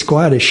think the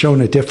Squad has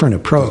shown a different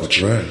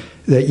approach. That's right.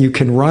 That you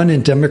can run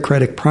in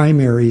Democratic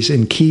primaries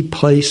in key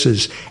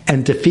places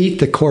and defeat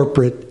the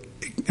corporate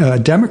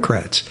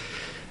Democrats.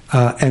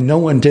 And no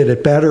one did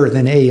it better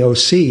than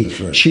AOC.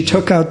 That's right. She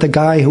took out the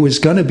guy who was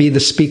going to be the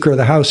Speaker of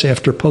the House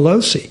after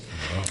Pelosi.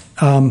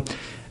 Wow.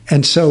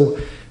 And so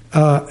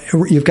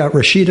you've got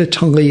Rashida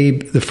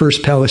Tlaib, the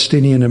first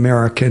Palestinian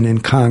American in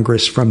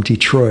Congress from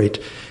Detroit.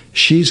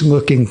 She's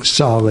looking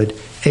solid.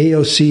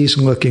 AOC's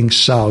looking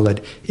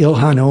solid.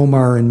 Ilhan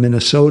Omar in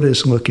Minnesota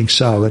is looking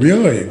solid.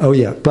 Really? Oh,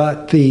 yeah.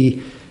 But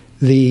the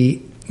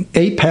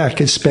AIPAC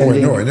is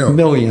spending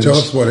millions. Tell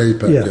us what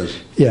AIPAC is.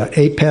 Yeah,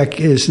 AIPAC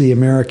is the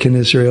American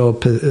Israel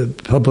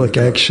Public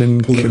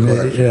Action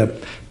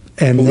Committee.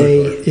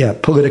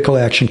 Political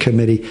Action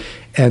Committee.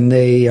 And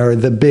they are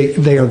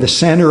the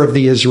center of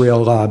the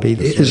Israel lobby.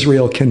 The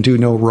Israel can do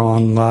no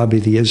wrong lobby,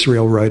 the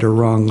Israel right or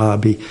wrong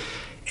lobby.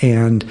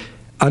 And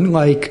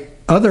unlike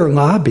other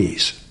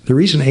lobbies, the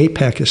reason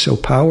AIPAC is so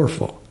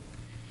powerful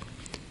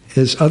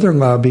is other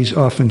lobbies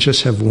often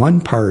just have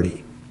one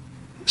party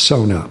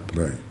sewn up.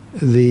 Right.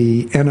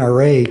 The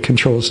NRA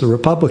controls the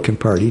Republican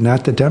Party,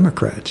 not the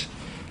Democrats.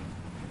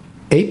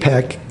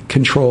 AIPAC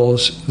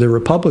controls the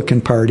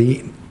Republican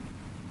Party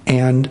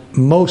and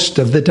most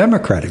of the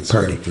Democratic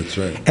Party. That's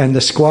right. And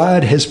the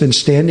Squad has been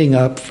standing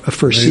up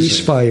for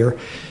ceasefire.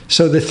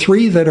 So the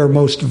three that are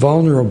most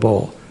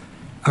vulnerable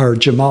are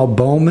Jamal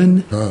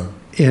Bowman, the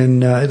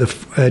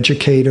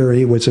educator.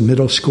 He was a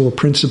middle school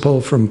principal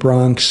from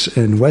Bronx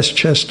and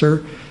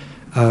Westchester.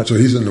 So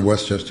he's in the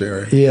Westchester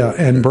area? Yeah,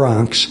 and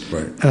Bronx.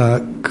 Right.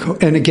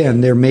 And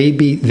again, there may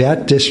be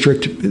that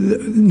district,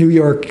 New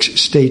York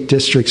state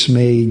districts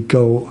may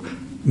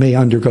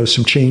undergo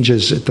some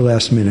changes at the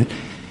last minute.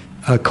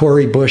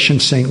 Cori Bush in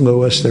St.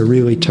 Louis, they're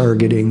really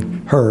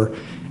targeting her.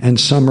 And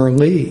Summer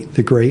Lee,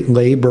 the great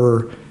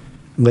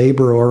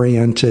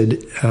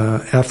labor-oriented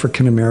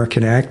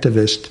African-American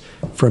activist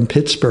from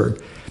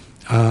Pittsburgh.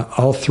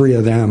 All three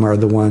of them are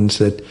the ones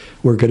that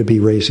we're going to be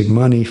raising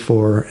money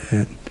for.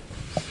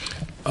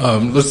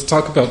 Let's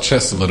talk about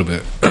chess a little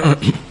bit.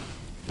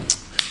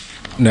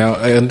 Now,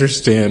 I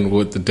understand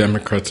what the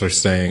Democrats are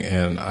saying,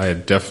 and I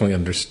definitely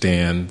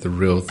understand the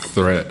real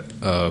threat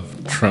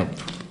of Trump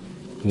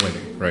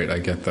winning, right? I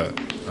get that.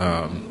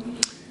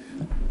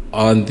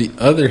 On the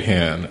other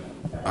hand,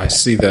 I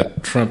see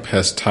that Trump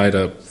has tied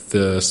up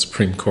the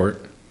Supreme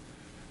Court,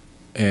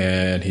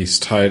 and he's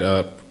tied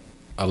up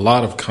a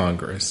lot of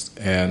Congress,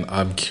 and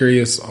I'm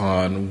curious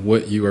on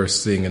what you are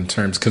seeing in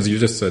terms, because you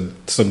just said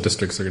some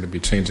districts are going to be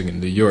changing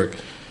in New York,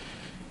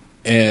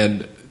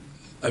 and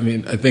I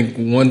mean, I think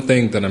one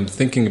thing that I'm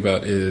thinking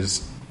about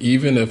is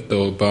even if the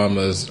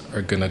Obamas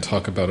are going to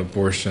talk about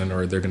abortion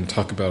or they're going to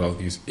talk about all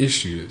these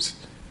issues,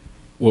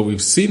 what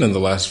we've seen in the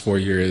last 4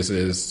 years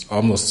is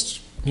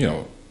almost,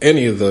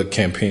 any of the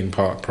campaign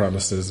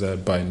promises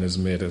that Biden has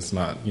made has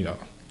not,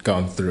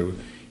 gone through,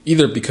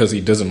 either because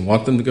he doesn't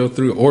want them to go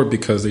through or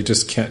because they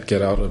just can't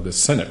get out of the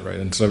Senate, right?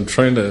 And so I'm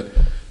trying to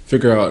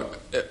figure out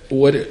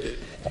where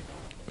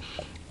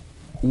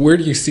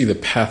do you see the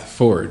path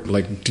forward?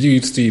 Like, do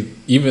you see,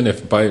 even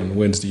if Biden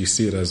wins, do you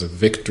see it as a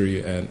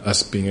victory and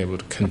us being able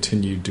to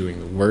continue doing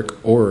the work?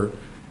 Or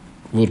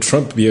will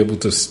Trump be able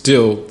to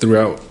still,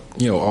 throughout,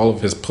 all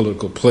of his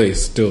political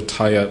plays, still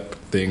tie up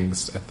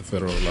things at the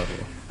federal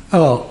level?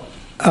 Oh,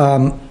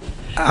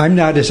 I'm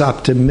not as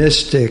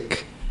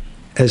optimistic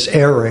as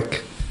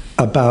Eric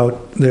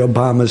about the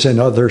Obamas and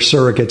other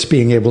surrogates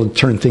being able to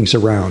turn things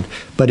around.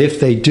 But if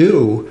they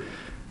do,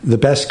 the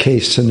best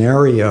case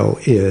scenario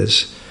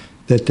is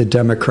that the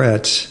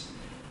Democrats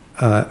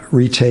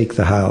retake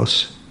the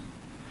House.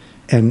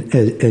 And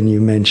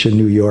you mentioned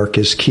New York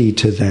is key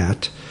to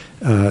that.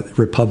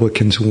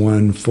 Republicans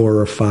won 4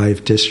 or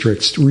 5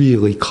 districts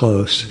really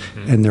close.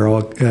 Mm-hmm. And they're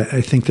all,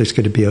 I think there's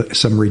going to be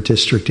some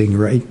redistricting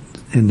right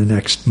in the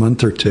next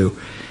month or two.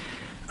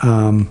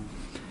 And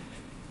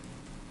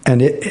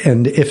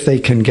if they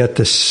can get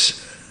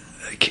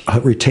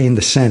retain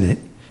the Senate,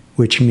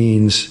 which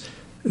means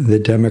the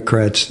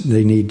Democrats,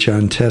 they need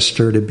John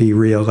Tester to be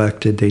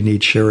reelected. They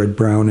need Sherrod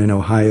Brown in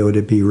Ohio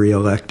to be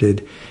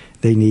reelected.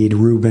 They need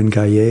Ruben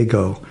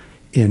Gallego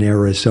in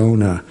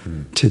Arizona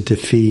to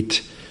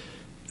defeat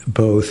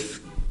both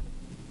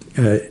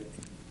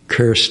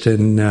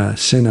Kirsten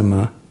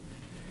Sinema,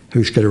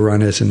 who's going to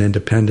run as an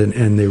independent,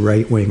 and the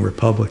right-wing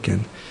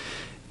Republican.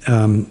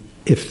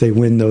 If they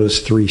win those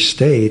 3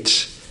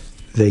 states,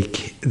 they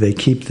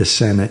keep the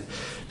Senate.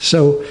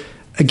 So,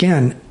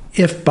 again,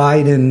 if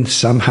Biden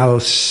somehow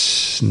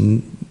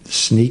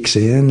sneaks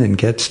in and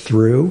gets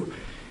through,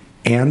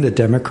 and the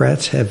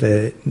Democrats have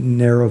a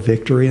narrow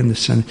victory in the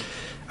Senate,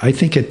 I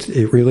think it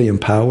really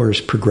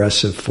empowers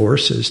progressive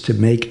forces to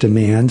make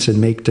demands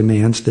and make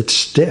demands that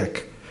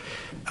stick.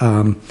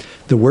 The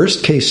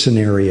worst case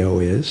scenario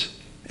is,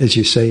 as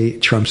you say,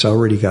 Trump's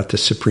already got the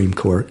Supreme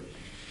Court,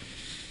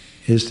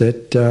 is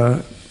that,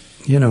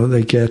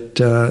 they get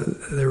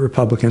the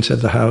Republicans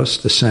have the House,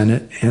 the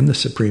Senate, and the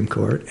Supreme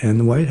Court,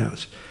 and the White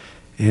House.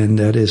 And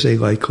that is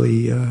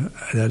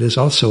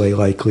also a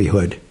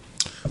likelihood.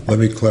 Let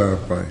me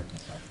clarify.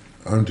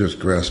 I'm just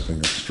grasping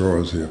at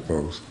straws here,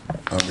 folks.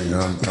 I mean,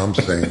 I'm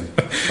saying,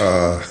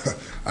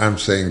 I'm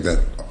saying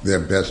that they're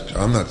best.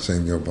 I'm not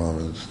saying the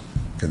Obamas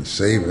can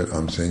save it.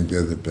 I'm saying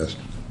they're the best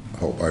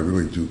hope. I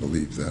really do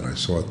believe that. I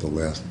saw it the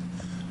last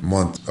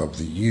month of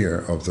the year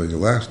of the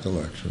last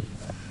election.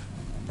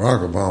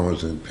 Barack Obama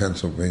was in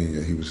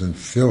Pennsylvania. He was in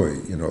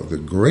Philly. You know, the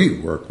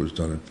great work was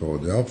done in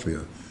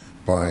Philadelphia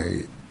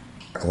by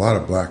a lot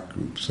of black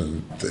groups,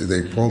 and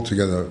they pulled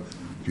together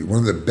one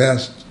of the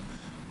best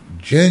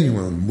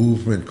genuine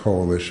movement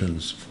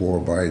coalitions for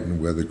Biden,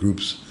 where the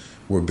groups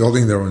were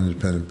building their own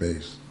independent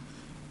base.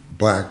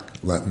 Black,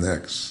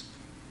 Latinx,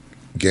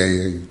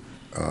 gay,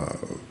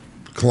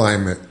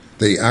 climate.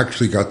 They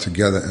actually got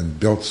together and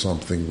built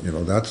something. You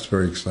know, that's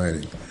very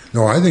exciting.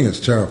 No, I think it's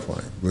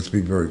terrifying. Let's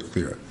be very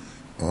clear.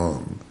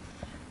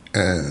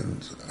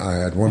 And I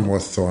had one more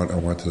thought I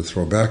wanted to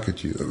throw back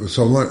at you.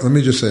 So let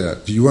me just say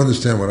that. Do you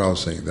understand what I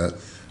was saying? That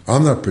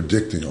I'm not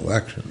predicting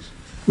elections.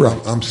 Right.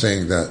 I'm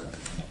saying that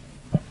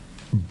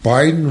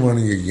Biden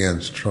running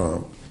against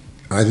Trump,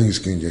 I think he's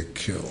going to get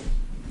killed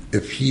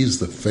if he's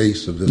the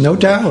face of this. No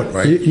election, doubt.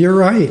 Right? You're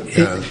right.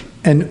 Yeah.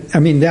 And I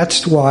mean,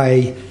 that's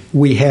why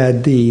we had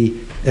at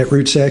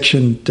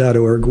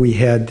rootsaction.org, we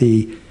had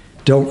the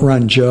Don't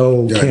Run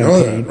Joe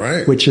campaign,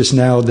 right. which is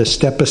now the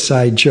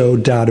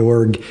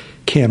stepasidejoe.org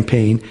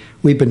campaign.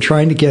 We've been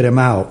trying to get him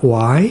out.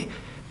 Why?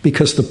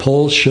 Because the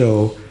polls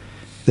show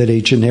that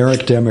a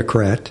generic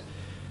Democrat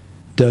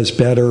does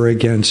better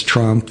against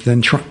Trump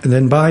than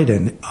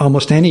Biden,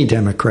 almost any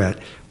Democrat.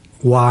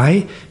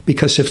 Why?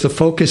 Because if the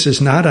focus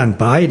is not on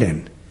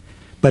Biden,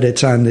 but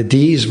it's on the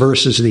D's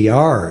versus the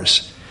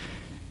R's,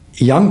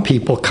 young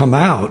people come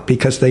out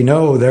because they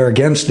know they're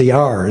against the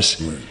R's.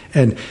 Right.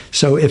 And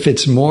so if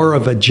it's more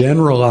of a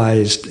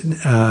generalized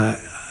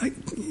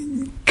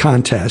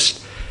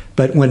contest,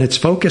 but when it's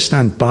focused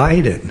on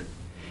Biden,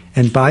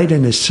 and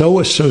Biden is so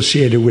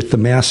associated with the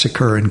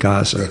massacre in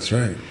Gaza. That's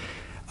right.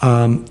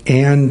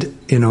 And,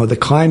 you know, the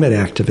climate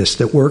activists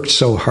that worked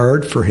so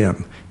hard for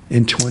him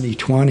in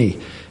 2020,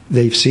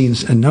 they've seen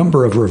a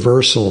number of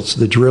reversals,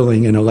 the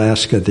drilling in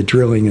Alaska, the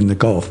drilling in the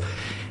Gulf.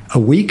 A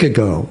week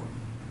ago,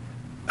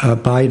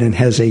 Biden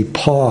has a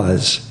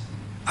pause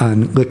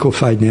on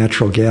liquefied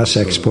natural gas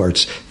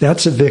exports.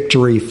 That's a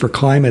victory for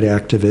climate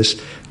activists,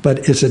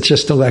 but is it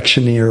just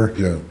election year?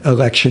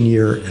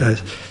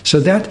 So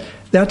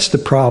that's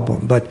the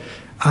problem. But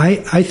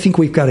I think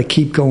we've got to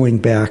keep going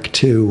back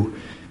to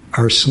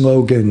our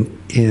slogan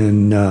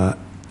in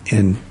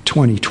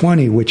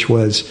 2020, which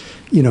was,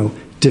 you know,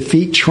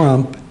 defeat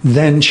Trump,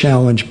 then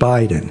challenge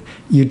Biden.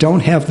 You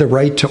don't have the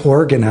right to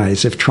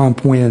organize if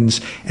Trump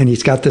wins and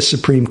he's got the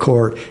Supreme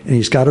Court and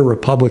he's got a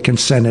Republican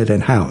Senate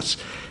and House.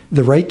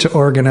 The right to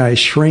organize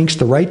shrinks.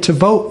 The right to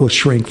vote will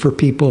shrink for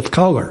people of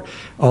color,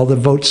 all the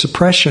vote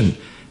suppression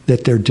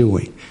that they're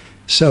doing.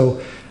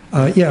 So,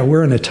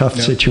 we're in a tough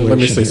situation. Let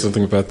me say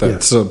something about that. Yeah.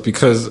 So,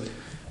 because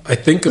I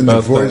think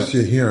about the voice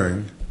you're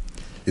hearing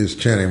is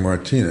Channing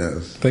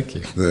Martinez. Thank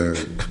you.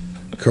 The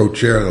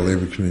co-chair of the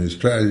Labor Community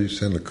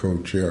Strategies and the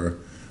co-chair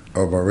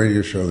of our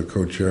radio show, the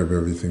co-chair of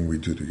everything we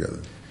do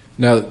together.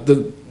 Now,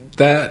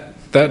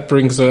 that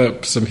brings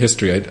up some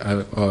history.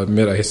 I'll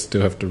admit I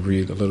still have to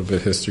read a little bit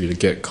of history to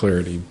get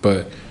clarity.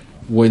 But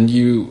when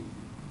you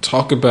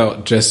talk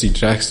about Jesse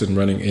Jackson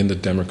running in the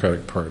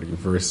Democratic Party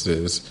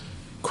versus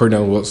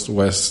Cornel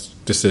West's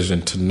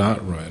decision to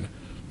not run,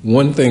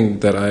 one thing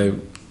that I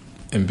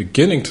am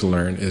beginning to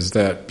learn is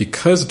that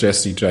because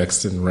Jesse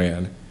Jackson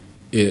ran,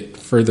 it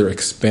further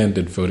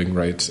expanded voting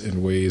rights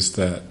in ways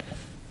that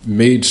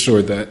made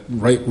sure that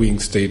right-wing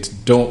states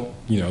don't,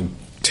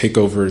 take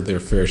over their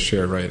fair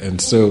share, right? And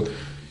so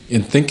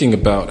in thinking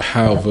about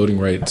how voting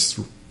rights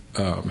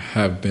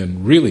have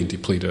been really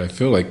depleted, I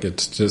feel like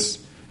it's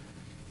just,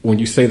 when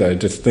you say that, I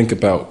just think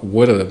about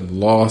what a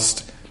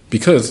lost,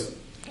 because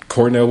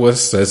Cornel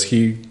West says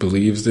he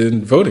believes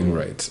in voting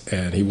rights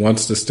and he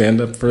wants to stand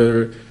up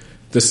for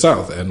the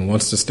South and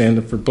wants to stand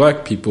up for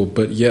black people,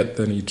 but yet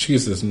then he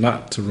chooses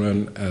not to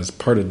run as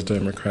part of the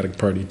Democratic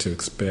Party to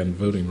expand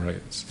voting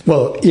rights.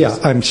 Well, yeah,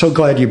 I'm so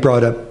glad you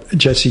brought up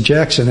Jesse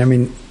Jackson. I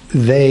mean,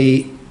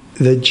 the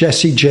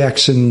Jesse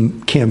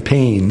Jackson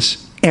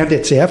campaigns and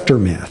its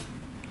aftermath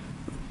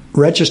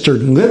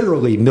registered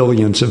literally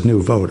millions of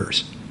new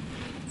voters,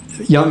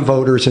 young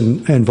voters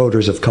and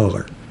voters of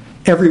color.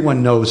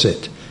 Everyone knows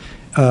it.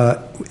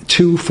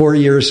 4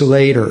 years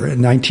later,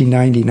 in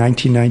 1990,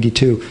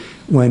 1992,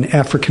 when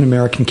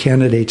African-American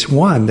candidates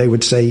won, they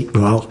would say,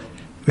 well,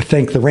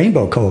 thank the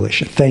Rainbow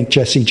Coalition, thank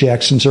Jesse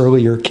Jackson's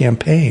earlier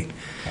campaign.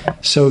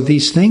 So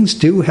these things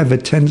do have a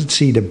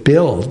tendency to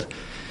build.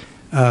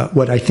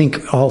 What I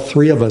think all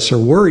three of us are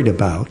worried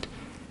about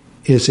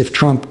is if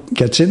Trump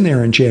gets in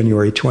there in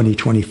January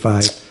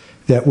 2025,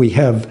 that we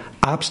have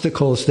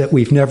obstacles that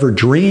we've never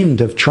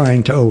dreamed of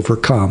trying to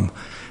overcome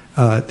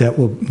that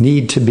will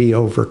need to be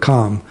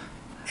overcome.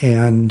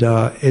 And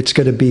it's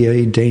going to be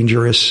a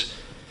dangerous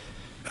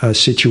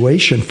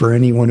situation for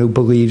anyone who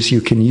believes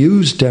you can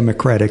use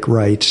democratic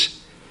rights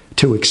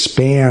to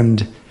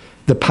expand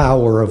the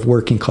power of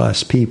working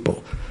class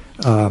people.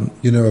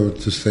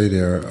 To say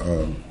there,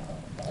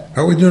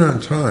 how are we doing on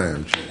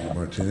time,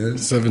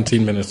 Martinez?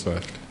 17 minutes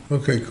left.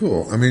 Okay,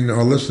 cool. I mean,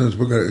 our listeners,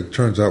 it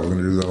turns out we're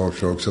going to do the whole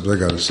show, except I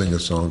got to sing a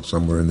song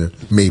somewhere in there,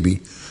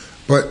 maybe.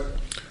 But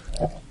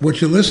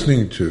what you're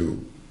listening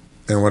to,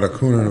 and what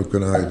Akunanuk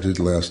and I did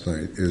last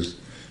night, is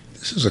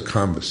this is a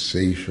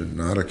conversation,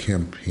 not a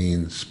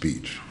campaign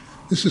speech.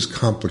 This is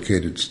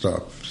complicated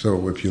stuff.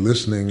 So if you're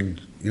listening,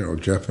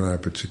 Jeff and I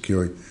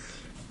particularly,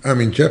 I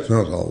mean, Jeff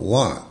knows a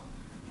lot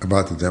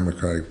about the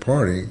Democratic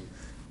Party,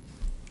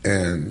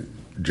 and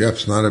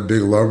Jeff's not a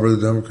big lover of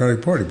the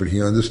Democratic Party, but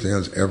he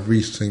understands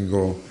every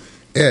single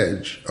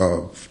edge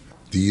of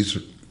these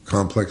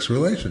complex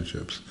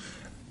relationships.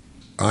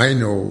 I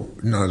know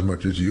not as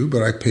much as you,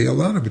 but I pay a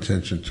lot of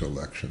attention to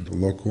elections, the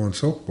local and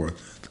so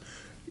forth.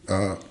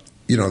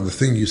 The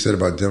thing you said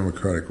about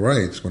democratic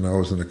rights, when I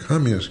was in the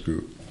communist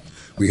group,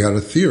 we had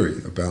a theory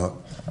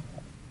about,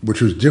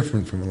 which was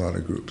different from a lot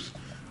of groups.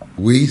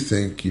 We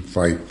think you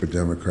fight for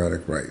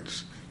democratic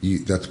rights.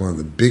 That's one of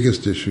the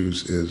biggest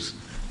issues is,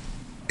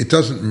 it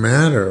doesn't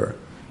matter.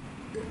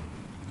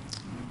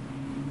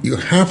 You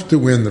have to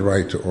win the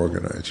right to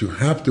organize. You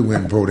have to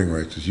win voting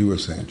rights, as you were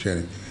saying,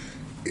 Channing.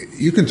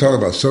 You can talk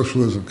about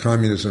socialism,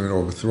 communism, and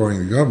overthrowing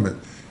the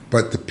government,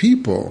 but the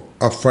people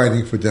are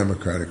fighting for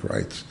democratic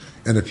rights.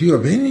 And if you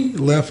have any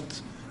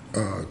left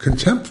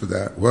contempt for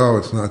that, well,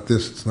 it's not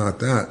this, it's not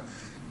that,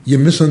 you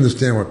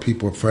misunderstand what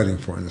people are fighting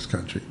for in this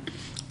country.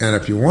 And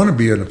if you want to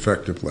be an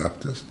effective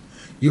leftist,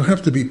 you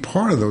have to be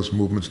part of those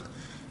movements.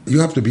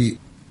 You have to be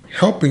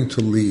helping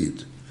to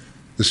lead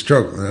the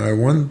struggle. And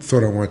one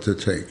thought I want to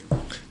take,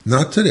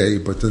 not today,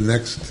 but the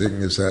next thing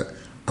is that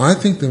I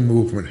think the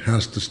movement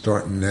has to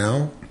start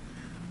now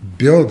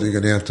building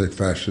an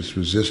anti-fascist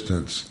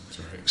resistance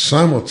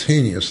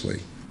simultaneously,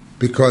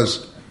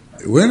 because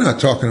we're not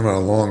talking about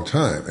a long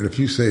time. And if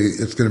you say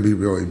it's going to be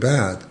really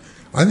bad,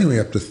 I think we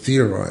have to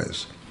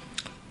theorize.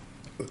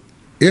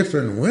 If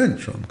and when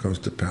Trump comes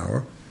to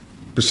power,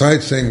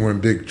 besides saying we're in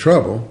big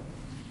trouble,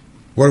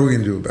 what are we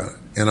going to do about it?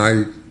 And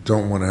I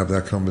don't want to have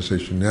that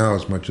conversation now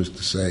as much as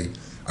to say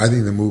I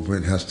think the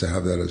movement has to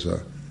have that as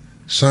a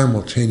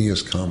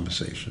simultaneous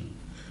conversation,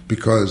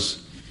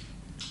 because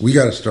we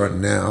got to start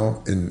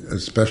now,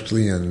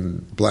 especially in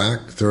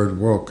black third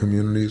world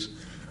communities.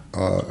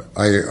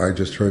 I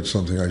just heard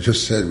something I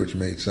just said which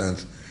made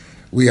sense.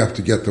 We have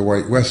to get the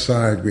white West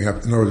Side. In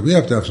other words, we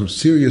have to have some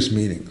serious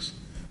meetings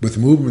with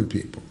movement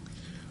people,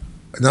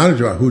 not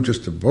about who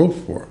just to vote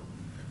for,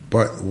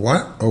 but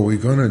what are we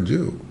going to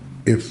do?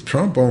 If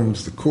Trump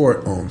owns the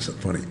court,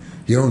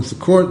 he owns the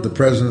court, the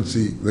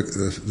presidency,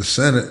 the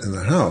Senate, and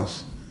the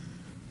House,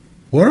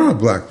 what are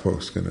black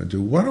folks going to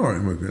do? What are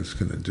immigrants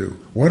going to do?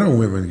 What are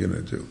women going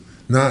to do?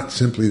 Not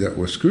simply that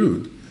we're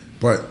screwed,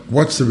 but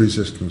what's the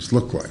resistance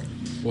look like?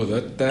 Well,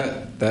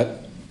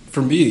 that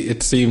for me,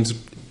 it seems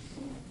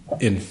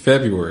in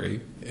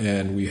February,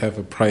 and we have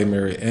a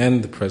primary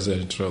and the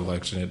presidential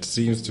election, it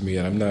seems to me,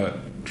 and I'm not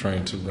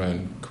trying to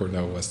run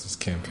Cornel West's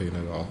campaign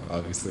at all,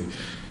 obviously,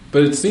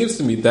 but it seems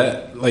to me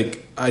that,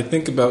 I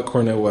think about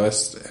Cornel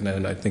West, and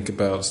then I think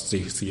about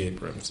Stacey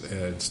Abrams.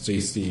 And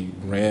Stacey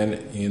ran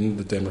in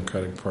the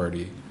Democratic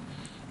Party,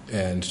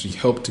 and she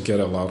helped to get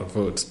a lot of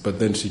votes, but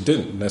then she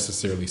didn't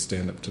necessarily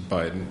stand up to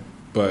Biden.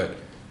 But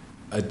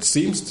it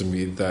seems to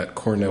me that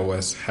Cornel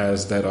West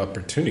has that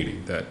opportunity,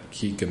 that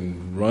he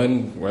can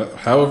run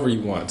however he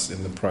wants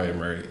in the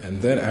primary,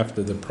 and then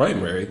after the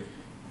primary,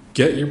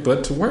 get your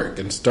butt to work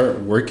and start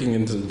working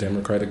into the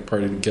Democratic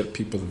Party to get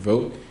people to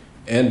vote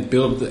and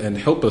build and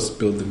help us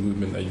build the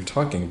movement that you're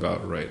talking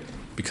about, right?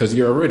 Because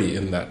you're already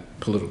in that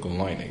political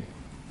lining.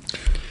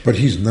 But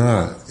he's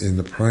not in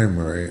the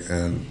primary,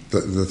 and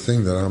the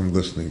thing that I'm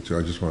listening to,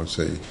 I just want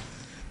to say,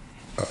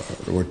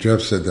 what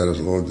Jeff said that is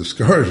a little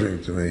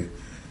discouraging to me,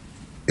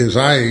 is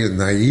I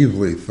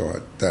naively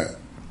thought that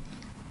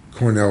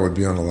Cornel would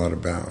be on a lot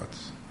of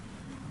ballots.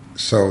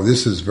 So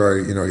this is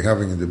very, you're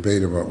having a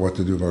debate about what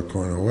to do about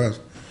Cornel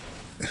West.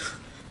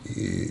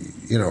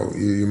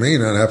 You may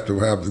not have to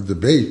have the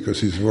debate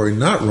because he's really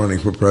not running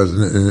for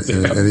president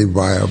in any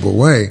viable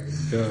way.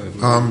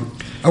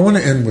 I want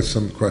to end with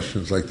some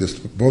questions like this,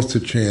 both to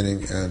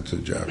Channing and to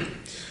Jeff.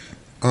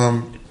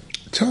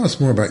 Tell us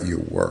more about your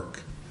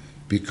work,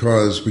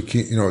 because we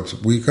can't,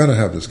 we got to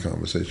have this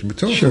conversation. But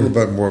tell us a little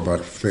bit more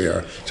about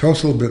FAIR. Tell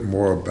us a little bit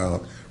more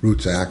about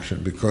Roots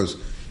Action, because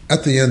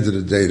at the end of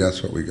the day,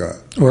 that's what we got.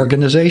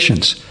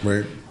 Organizations.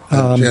 Right.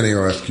 Jenny,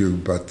 I'll ask you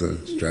about the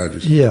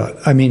strategies. Yeah,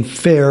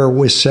 FAIR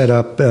was set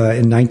up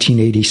in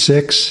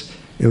 1986.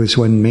 It was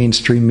when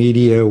mainstream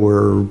media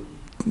were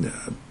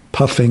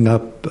puffing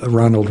up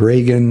Ronald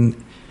Reagan.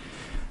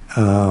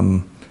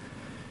 The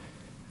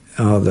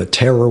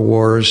terror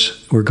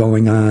wars were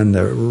going on,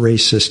 the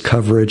racist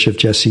coverage of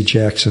Jesse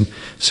Jackson.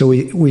 So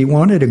we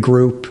wanted a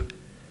group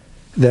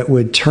that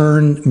would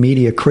turn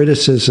media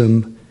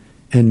criticism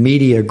and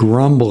media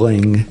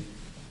grumbling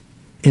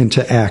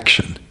into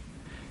action.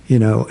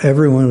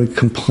 Everyone would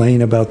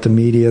complain about the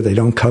media. They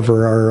don't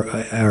cover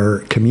our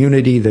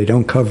community. They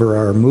don't cover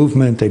our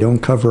movement. They don't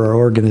cover our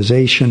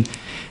organization.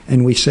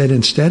 And we said,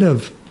 instead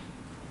of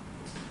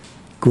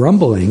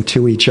grumbling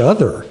to each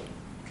other.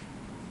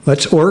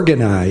 Let's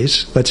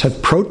organize. Let's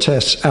have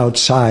protests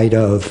outside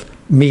of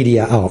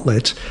media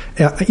outlets.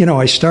 When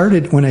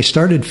I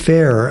started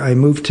FAIR, I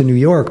moved to New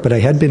York, but I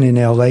had been in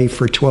LA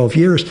for 12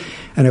 years,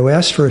 and I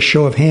asked for a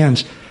show of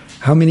hands.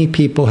 How many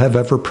people have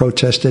ever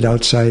protested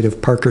outside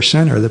of Parker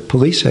Center, the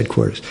police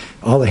headquarters?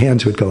 All the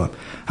hands would go up.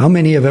 How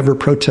many have ever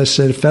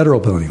protested at a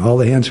federal building? All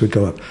the hands would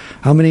go up.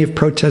 How many have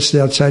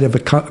protested outside of a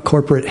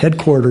corporate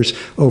headquarters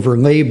over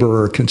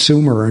labor or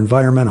consumer or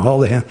environmental? All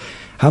the hands.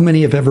 How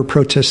many have ever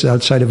protested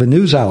outside of a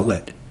news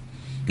outlet?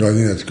 I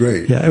think that's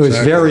great. Yeah, it was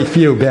very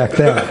few back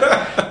then.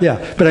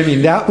 Yeah, but I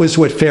mean, that was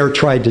what FAIR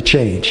tried to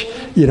change,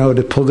 to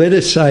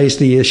politicize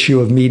the issue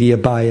of media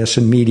bias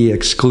and media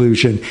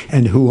exclusion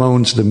and who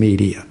owns the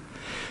media.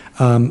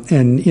 I'm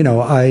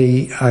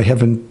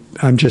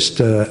just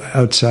an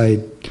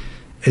outside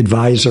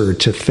advisor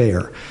to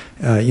FAIR.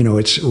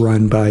 It's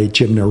run by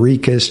Jim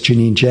Narikas.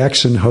 Janine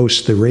Jackson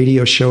hosts the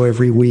radio show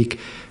every week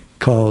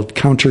called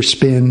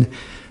Counterspin.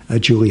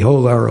 Julie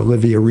Holar,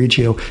 Olivia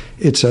Reggio.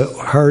 It's a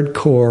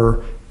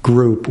hardcore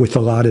group with a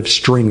lot of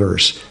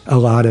stringers, a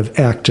lot of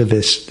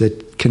activists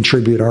that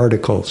contribute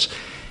articles.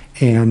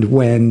 And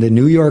when the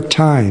New York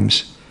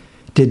Times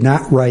did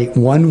not write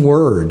one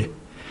word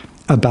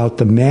about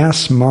the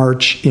mass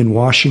march in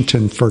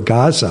Washington for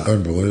Gaza.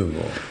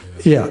 Unbelievable.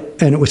 Yeah,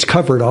 and it was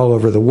covered all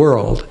over the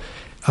world,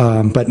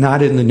 but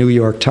not in the New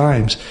York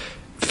Times.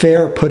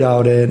 FAIR put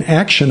out an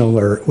action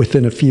alert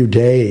within a few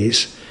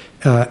days,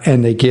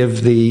 and they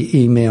give the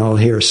email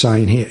here,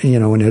 sign here,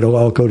 and it'll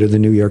all go to the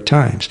New York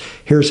Times.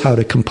 Here's how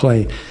to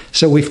complain.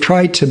 So we've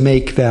tried to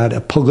make that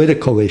a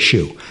political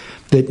issue,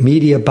 that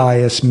media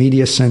bias,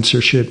 media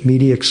censorship,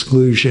 media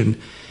exclusion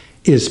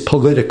is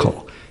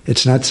political.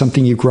 It's not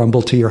something you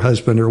grumble to your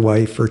husband or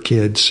wife or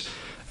kids.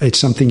 It's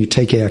something you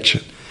take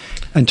action.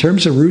 In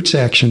terms of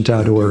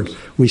rootsaction.org,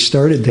 we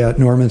started that,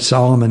 Norman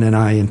Solomon and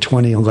I, in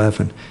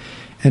 2011.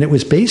 And it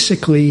was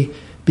basically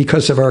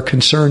because of our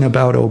concern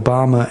about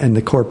Obama and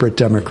the corporate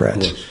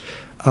Democrats.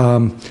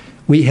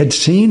 We had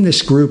seen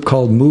this group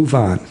called Move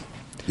On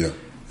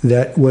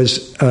that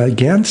was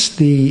against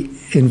the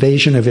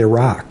invasion of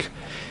Iraq,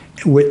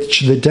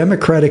 which the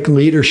Democratic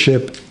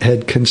leadership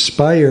had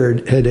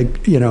conspired,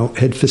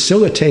 had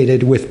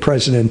facilitated with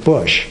President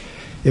Bush.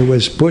 It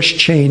was Bush,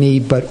 Cheney,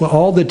 but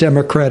all the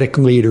Democratic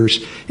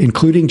leaders,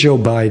 including Joe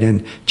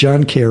Biden,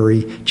 John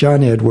Kerry,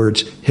 John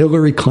Edwards,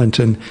 Hillary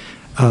Clinton,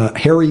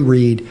 Harry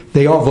Reid,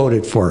 they all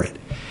voted for it.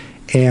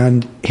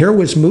 And here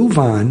was Move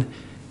On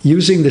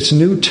using this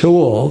new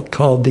tool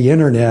called the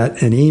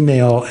Internet and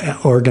email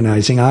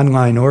organizing,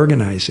 online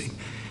organizing.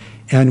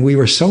 And we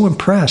were so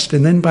impressed.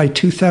 And then by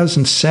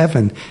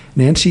 2007,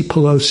 Nancy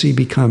Pelosi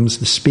becomes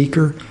the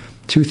speaker.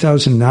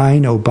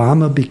 2009,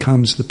 Obama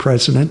becomes the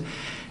president.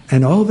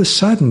 And all of a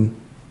sudden,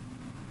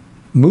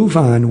 Move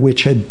On,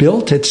 which had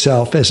built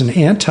itself as an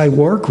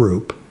anti-war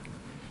group,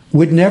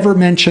 would never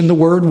mention the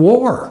word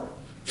war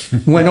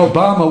when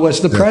Obama was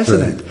the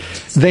president.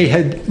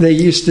 They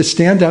used to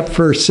stand up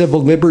for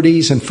civil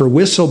liberties and for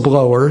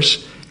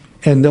whistleblowers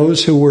and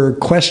those who were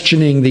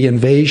questioning the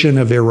invasion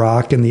of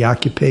Iraq and the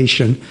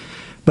occupation.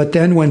 But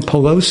then when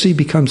Pelosi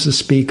becomes the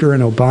speaker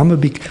and Obama,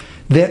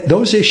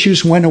 those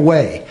issues went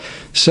away.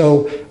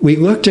 So we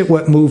looked at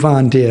what Move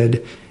On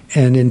did,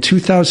 and in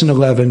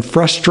 2011,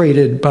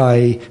 frustrated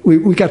by,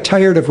 we got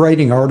tired of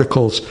writing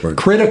articles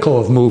critical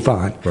of Move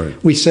On.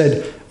 We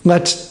said,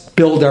 let's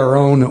build our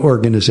own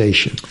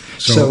organization.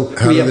 So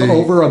we have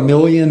over 1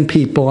 million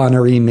people on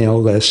our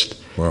email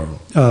list. Wow.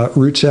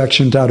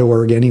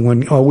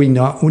 Rootsaction.org. All we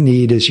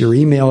need is your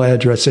email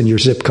address and your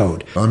zip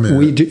code.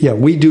 We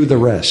do the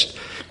rest.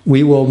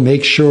 We will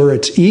make sure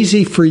it's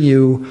easy for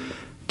you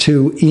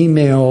to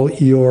email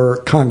your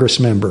Congress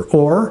member.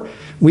 Or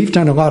we've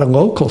done a lot of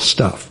local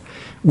stuff.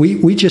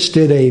 We just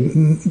did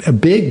a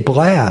big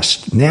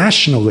blast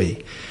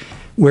nationally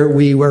where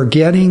we were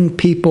getting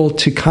people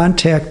to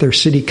contact their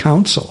city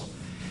council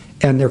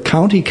and their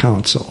county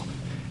council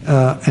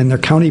and their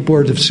county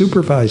boards of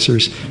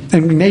supervisors.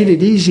 And we made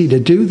it easy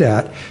to do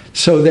that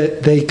so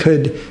that they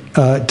could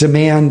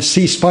demand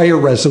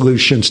ceasefire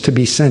resolutions to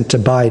be sent to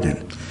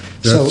Biden.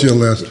 That's your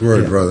last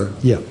word, brother.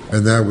 Yeah.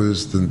 And that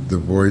was the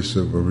voice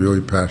of a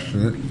really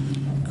passionate,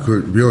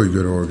 really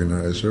good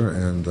organizer.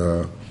 And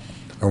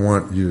I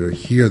want you to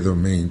hear the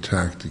main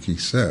tactic he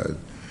said.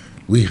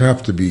 We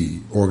have to be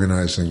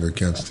organizing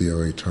against the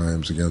LA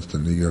Times, against the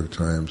New York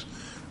Times.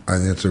 I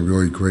think it's a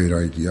really great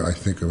idea. I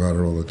think about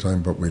it all the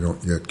time, but we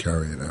don't yet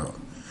carry it out.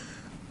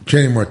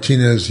 Jenny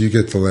Martinez, you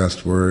get the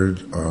last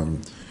word.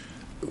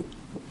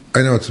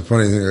 I know it's a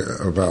funny thing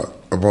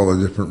of all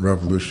the different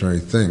revolutionary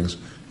things.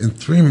 In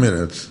 3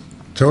 minutes,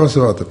 tell us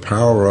about the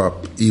Power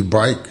Up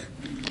e-bike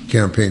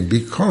campaign,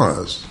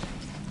 because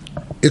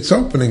it's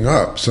opening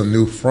up some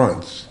new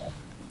fronts.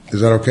 Is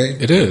that okay?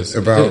 It is.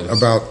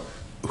 About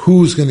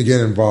who's going to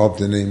get involved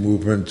in a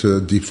movement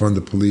to defund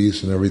the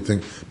police and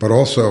everything, but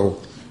also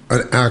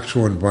an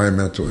actual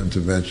environmental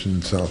intervention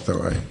in South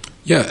LA.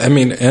 Yeah,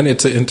 and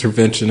it's an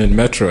intervention in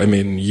Metro.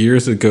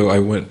 Years ago I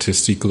went to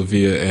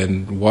Ciclovia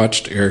and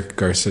watched Eric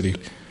Garcetti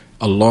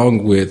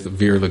along with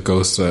Vir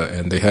Lagosa,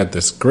 and they had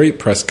this great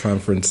press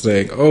conference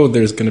saying, oh,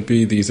 there's going to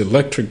be these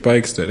electric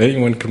bikes that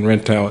anyone can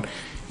rent out.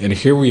 And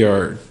here we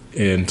are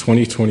in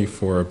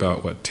 2024,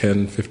 about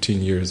 10,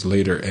 15 years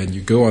later, and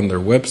you go on their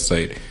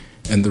website,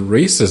 and the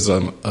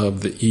racism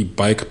of the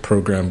e-bike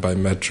program by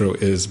Metro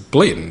is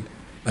blatant.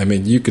 I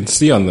mean, you can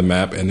see on the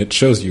map, and it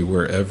shows you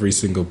where every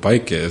single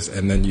bike is,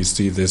 and then you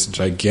see this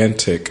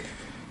gigantic,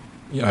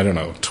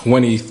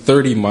 20,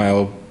 30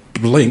 mile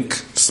blink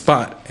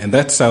spot, and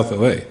that's South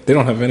LA. They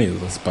don't have any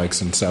of those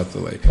bikes in South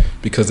LA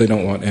because they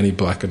don't want any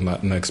Black and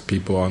Latinx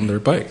people on their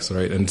bikes,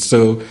 right? And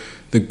so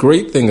the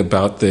great thing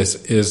about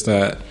this is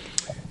that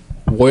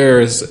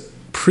whereas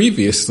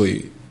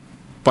previously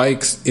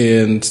bikes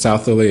in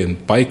South LA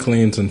and bike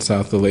lanes in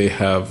South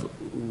LA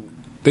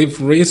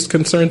they've raised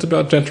concerns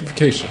about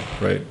gentrification,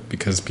 right?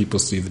 Because people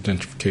see the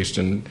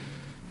gentrification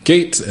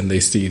gates and they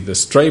see the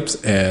stripes,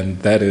 and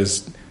that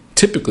is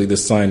typically the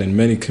sign in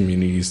many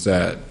communities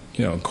that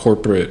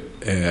corporate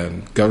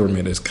and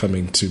government is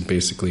coming to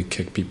basically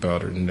kick people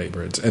out of the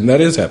neighborhoods. And that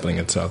is happening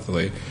in South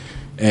LA.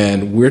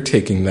 And we're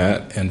taking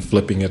that and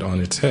flipping it on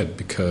its head,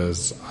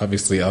 because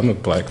obviously I'm a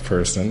Black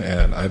person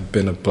and I've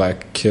been a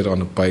Black kid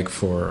on a bike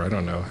for I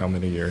don't know how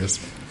many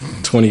years,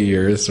 20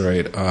 years,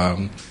 right?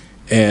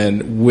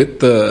 And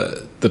with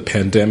the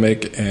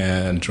pandemic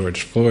and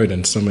George Floyd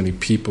and so many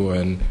people,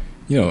 and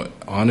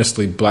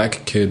honestly,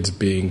 Black kids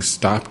being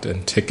stopped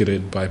and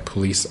ticketed by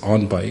police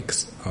on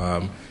bikes.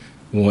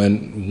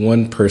 When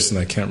one person,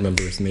 I can't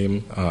remember his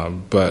name,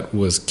 but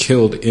was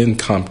killed in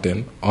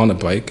Compton on a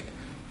bike,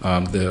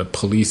 the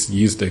police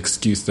used the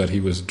excuse that he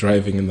was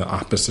driving in the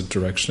opposite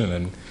direction.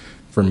 And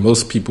for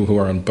most people who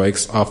are on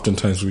bikes,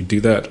 oftentimes we do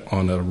that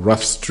on a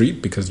rough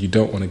street because you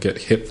don't want to get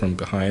hit from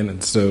behind.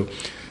 And so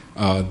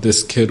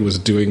this kid was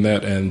doing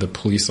that, and the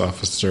police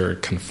officer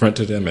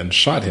confronted him and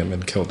shot him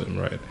and killed him,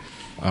 right?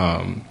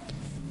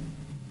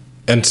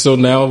 And so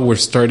now we're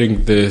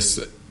starting this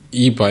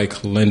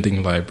e-bike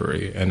lending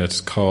library, and it's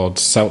called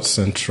South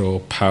Central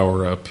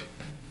Power Up,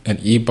 an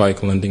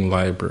e-bike lending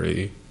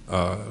library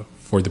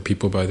for the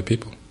people by the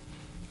people.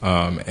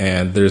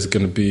 And there's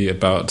going to be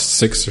about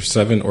 6 or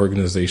 7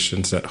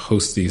 organizations that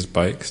host these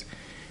bikes.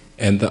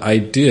 And the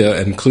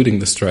idea, including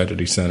the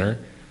Strategy Center,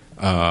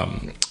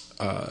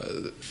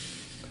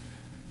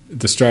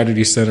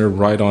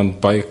 Ride on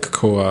Bike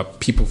Co-op,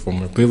 People for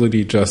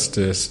Mobility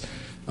Justice,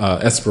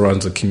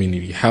 Esperanza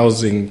Community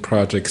Housing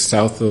Project,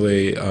 South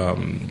LA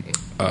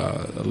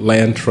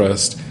Land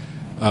Trust,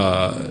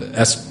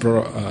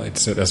 it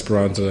said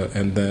Esperanza,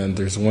 and then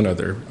there's one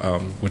other,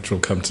 which will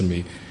come to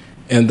me.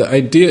 And the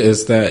idea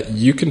is that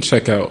you can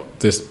check out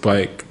this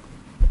bike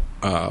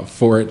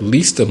for at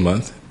least a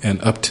month and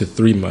up to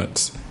 3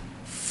 months,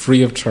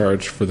 free of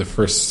charge for the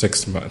first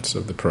 6 months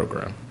of the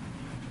program.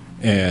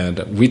 And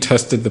we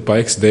tested the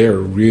bikes. They are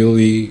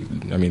really,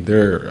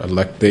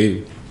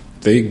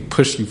 they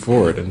push you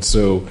forward. And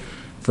so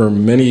for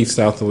many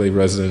South LA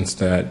residents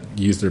that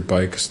use their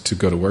bikes to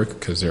go to work,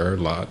 because there are a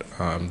lot,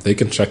 they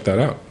can check that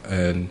out.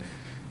 And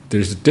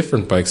there's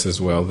different bikes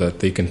as well that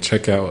they can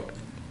check out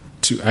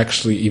to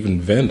actually even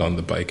vend on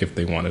the bike if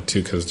they wanted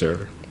to, because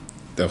they'll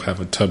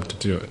have a tub to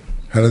do it.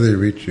 How do they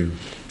reach you?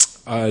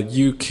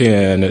 You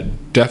can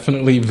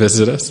definitely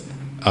visit us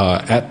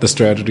at the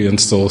Strategy and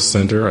Soul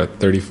Center at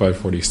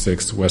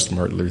 3546 West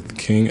Martin Luther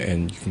King,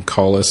 and you can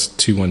call us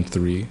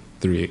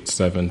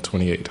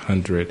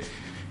 213-387-2800.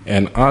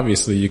 And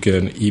obviously you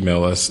can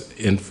email us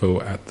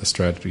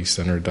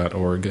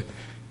info@thestrategycenter.org.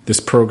 This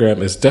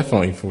program is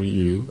definitely for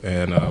you,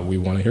 and we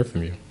want to hear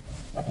from you.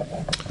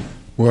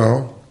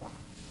 Well,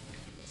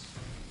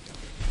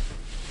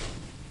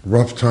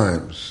 rough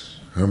times.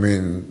 I'm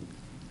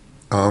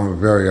a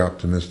very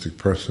optimistic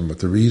person, but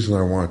the reason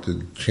I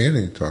wanted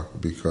Channing to talk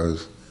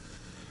because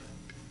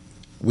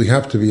we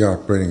have to be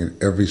operating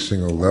at every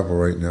single level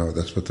right now.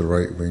 That's what the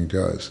right wing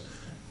does.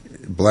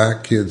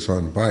 Black kids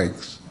on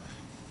bikes,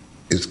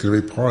 it's going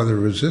to be part of the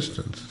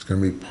resistance. It's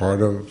going to be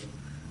part of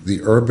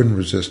the urban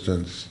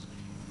resistance.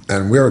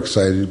 And we're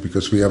excited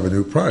because we have a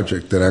new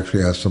project that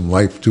actually has some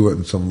life to it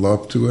and some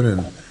love to it.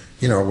 And,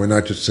 we're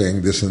not just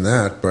saying this and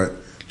that, but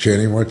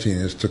Channing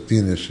Martinez took the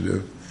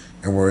initiative,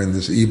 and we're in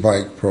this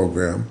e-bike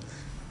program.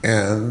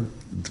 And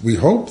we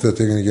hope that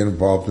they're going to get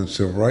involved in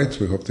civil rights.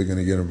 We hope they're going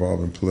to get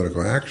involved in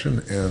political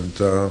action. And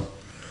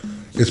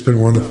it's been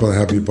wonderful to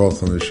have you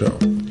both on the show.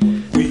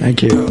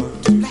 Thank you.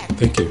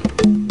 Thank you.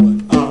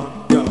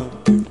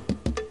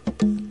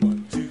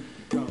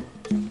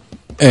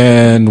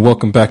 And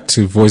welcome back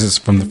to Voices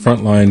from the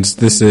Frontlines.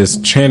 This is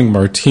Channing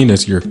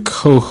Martinez, your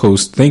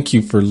co-host. Thank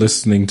you for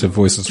listening to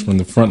Voices from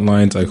the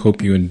Frontlines. I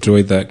hope you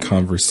enjoyed that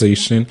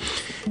conversation.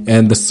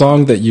 And the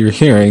song that you're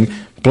hearing,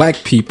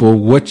 Black People,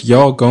 What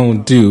Y'all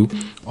Gonna Do,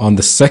 on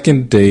the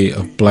second day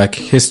of Black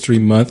History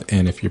Month.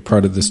 And if you're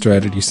part of the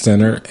Strategy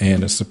Center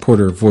and a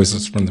supporter of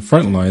Voices from the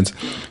Frontlines,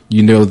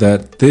 you know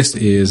that this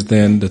is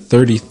then the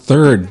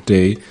 33rd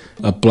day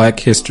of Black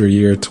History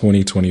Year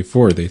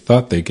 2024. They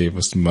thought they gave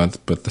us a month,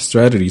 but the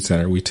Strategy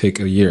Center, we take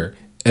a year,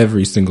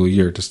 every single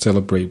year, to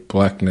celebrate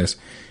Blackness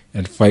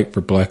and fight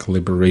for Black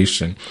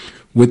liberation.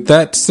 With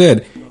that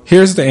said,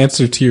 here's the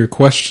answer to your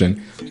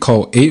question.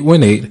 Call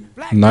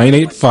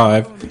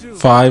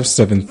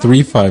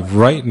 818-985-5735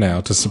 right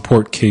now to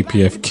support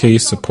KPFK,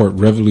 support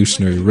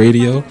Revolutionary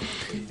Radio.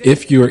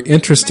 If you are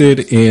interested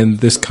in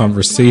this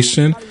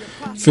conversation,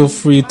 feel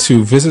free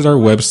to visit our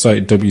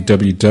website,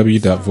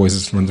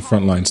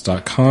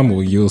 www.voicesfromthefrontlines.com,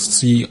 where you'll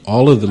see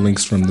all of the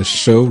links from the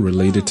show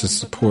related to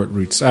Support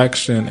Roots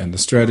Action and the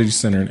Strategy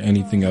Center and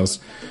anything else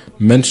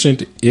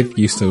mentioned if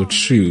you so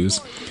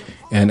choose.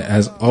 And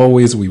as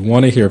always, we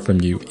want to hear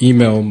from you.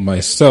 Email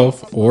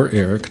myself or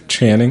Eric,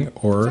 Channing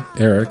or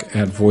Eric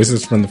at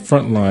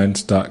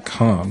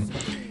voicesfromthefrontlines.com.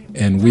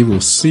 And we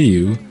will see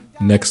you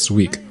next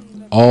week.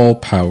 All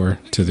power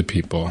to the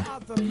people.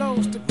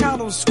 The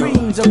staccato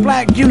screams of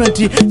black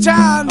unity.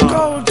 John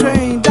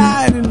Coltrane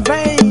died in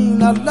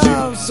vain. A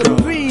love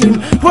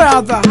supreme. Where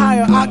are the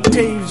higher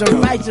octaves of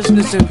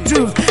righteousness and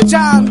truth?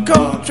 John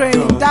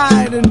Coltrane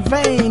died in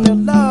vain. A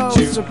love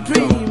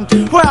supreme.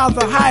 Where are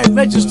the high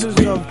registers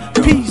of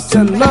peace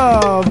and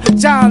love?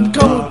 John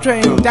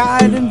Coltrane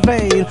died in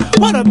vain.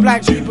 What are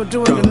black people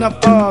doing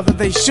enough of that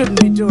they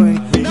shouldn't be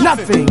doing?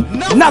 Nothing.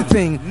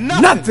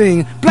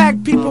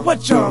 Black people,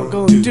 what y'all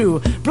gonna do?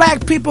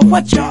 Black people,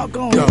 what y'all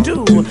gonna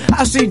do?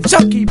 I see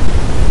junkie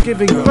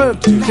giving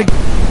birth to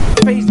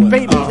face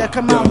babies that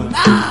come out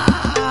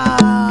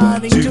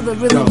nodding to the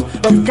rhythm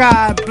of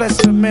God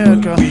Bless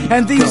America.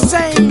 And these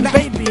same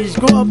babies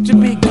grow up to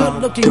be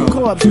good-looking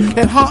corpse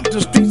that haunt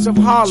the streets of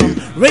Harlem,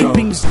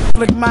 raping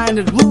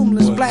slick-minded,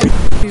 wombless black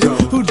babies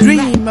who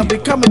dream of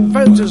becoming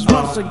virgins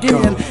once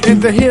again in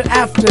the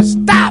hereafter.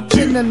 Stop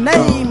in the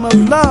name of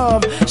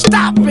love.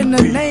 Stop in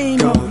the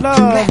name of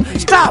love.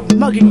 Stop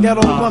mugging that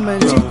old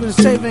woman. She's been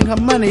saving her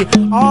money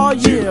all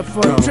year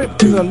for a trip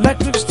to the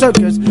electric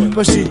circus,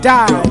 but she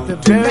died the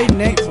very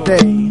next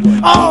day.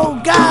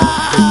 Oh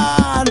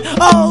God!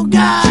 Oh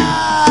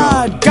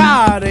God!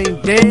 God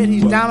ain't dead.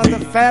 He's down at the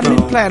family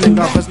planning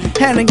office,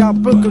 handing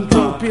out birth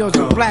control pills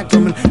to black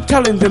women,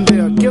 telling them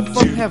they're a gift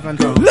from heaven.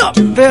 Look,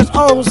 there's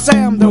old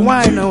Sam the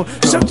wino,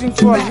 searching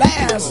for a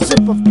last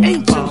sip of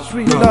ancient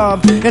sweet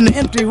love in the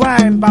empty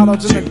wine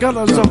bottles in the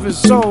gutters of his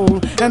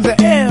soul. And the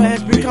air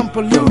has become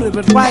polluted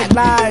with white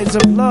lies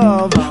of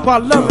love,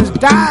 while love is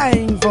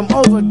dying from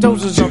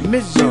overdoses of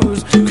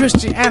misused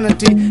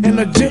Christianity in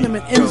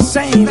legitimate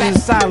insane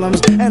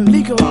asylums and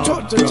legal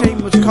torture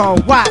chambers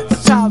called Watts,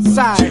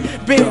 Southside,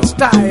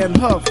 Bed-Stuy, and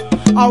Huff.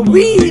 Are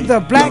we the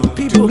black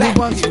people who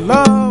once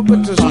loved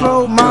with the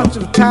slow march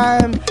of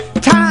time?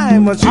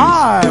 Time was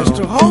ours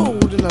to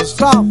hold in the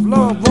soft,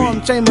 love,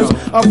 warm chambers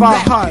of our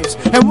hearts.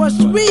 And once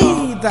we,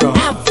 the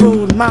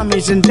Afro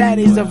mommies and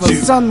daddies of a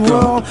sun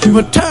world,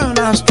 would turn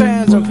our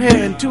strands of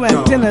hair into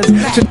antennas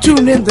to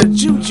tune in the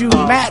juju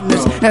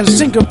madness and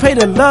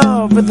syncopated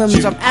love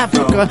rhythms of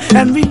Africa.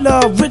 And we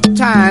love with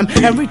time,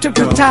 and we took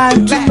the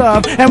time to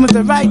love, and with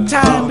the right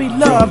time we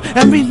love,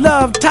 and we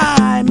love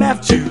time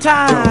after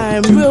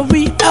time. Will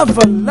we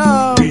ever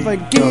love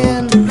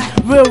again?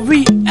 Will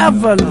we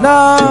ever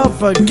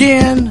love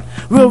again?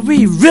 Will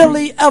we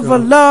really ever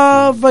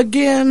love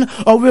again?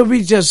 Or will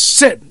we just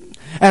sit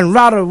and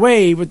rot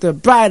away with the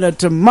brighter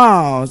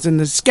tomorrows in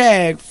the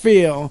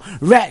skag-filled,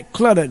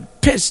 rat-cluttered,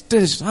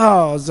 piss-stench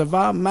halls of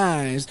our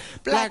minds?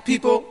 Black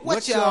people,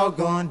 what y'all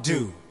gonna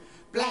do?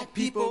 Black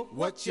people,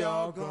 what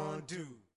y'all gonna do?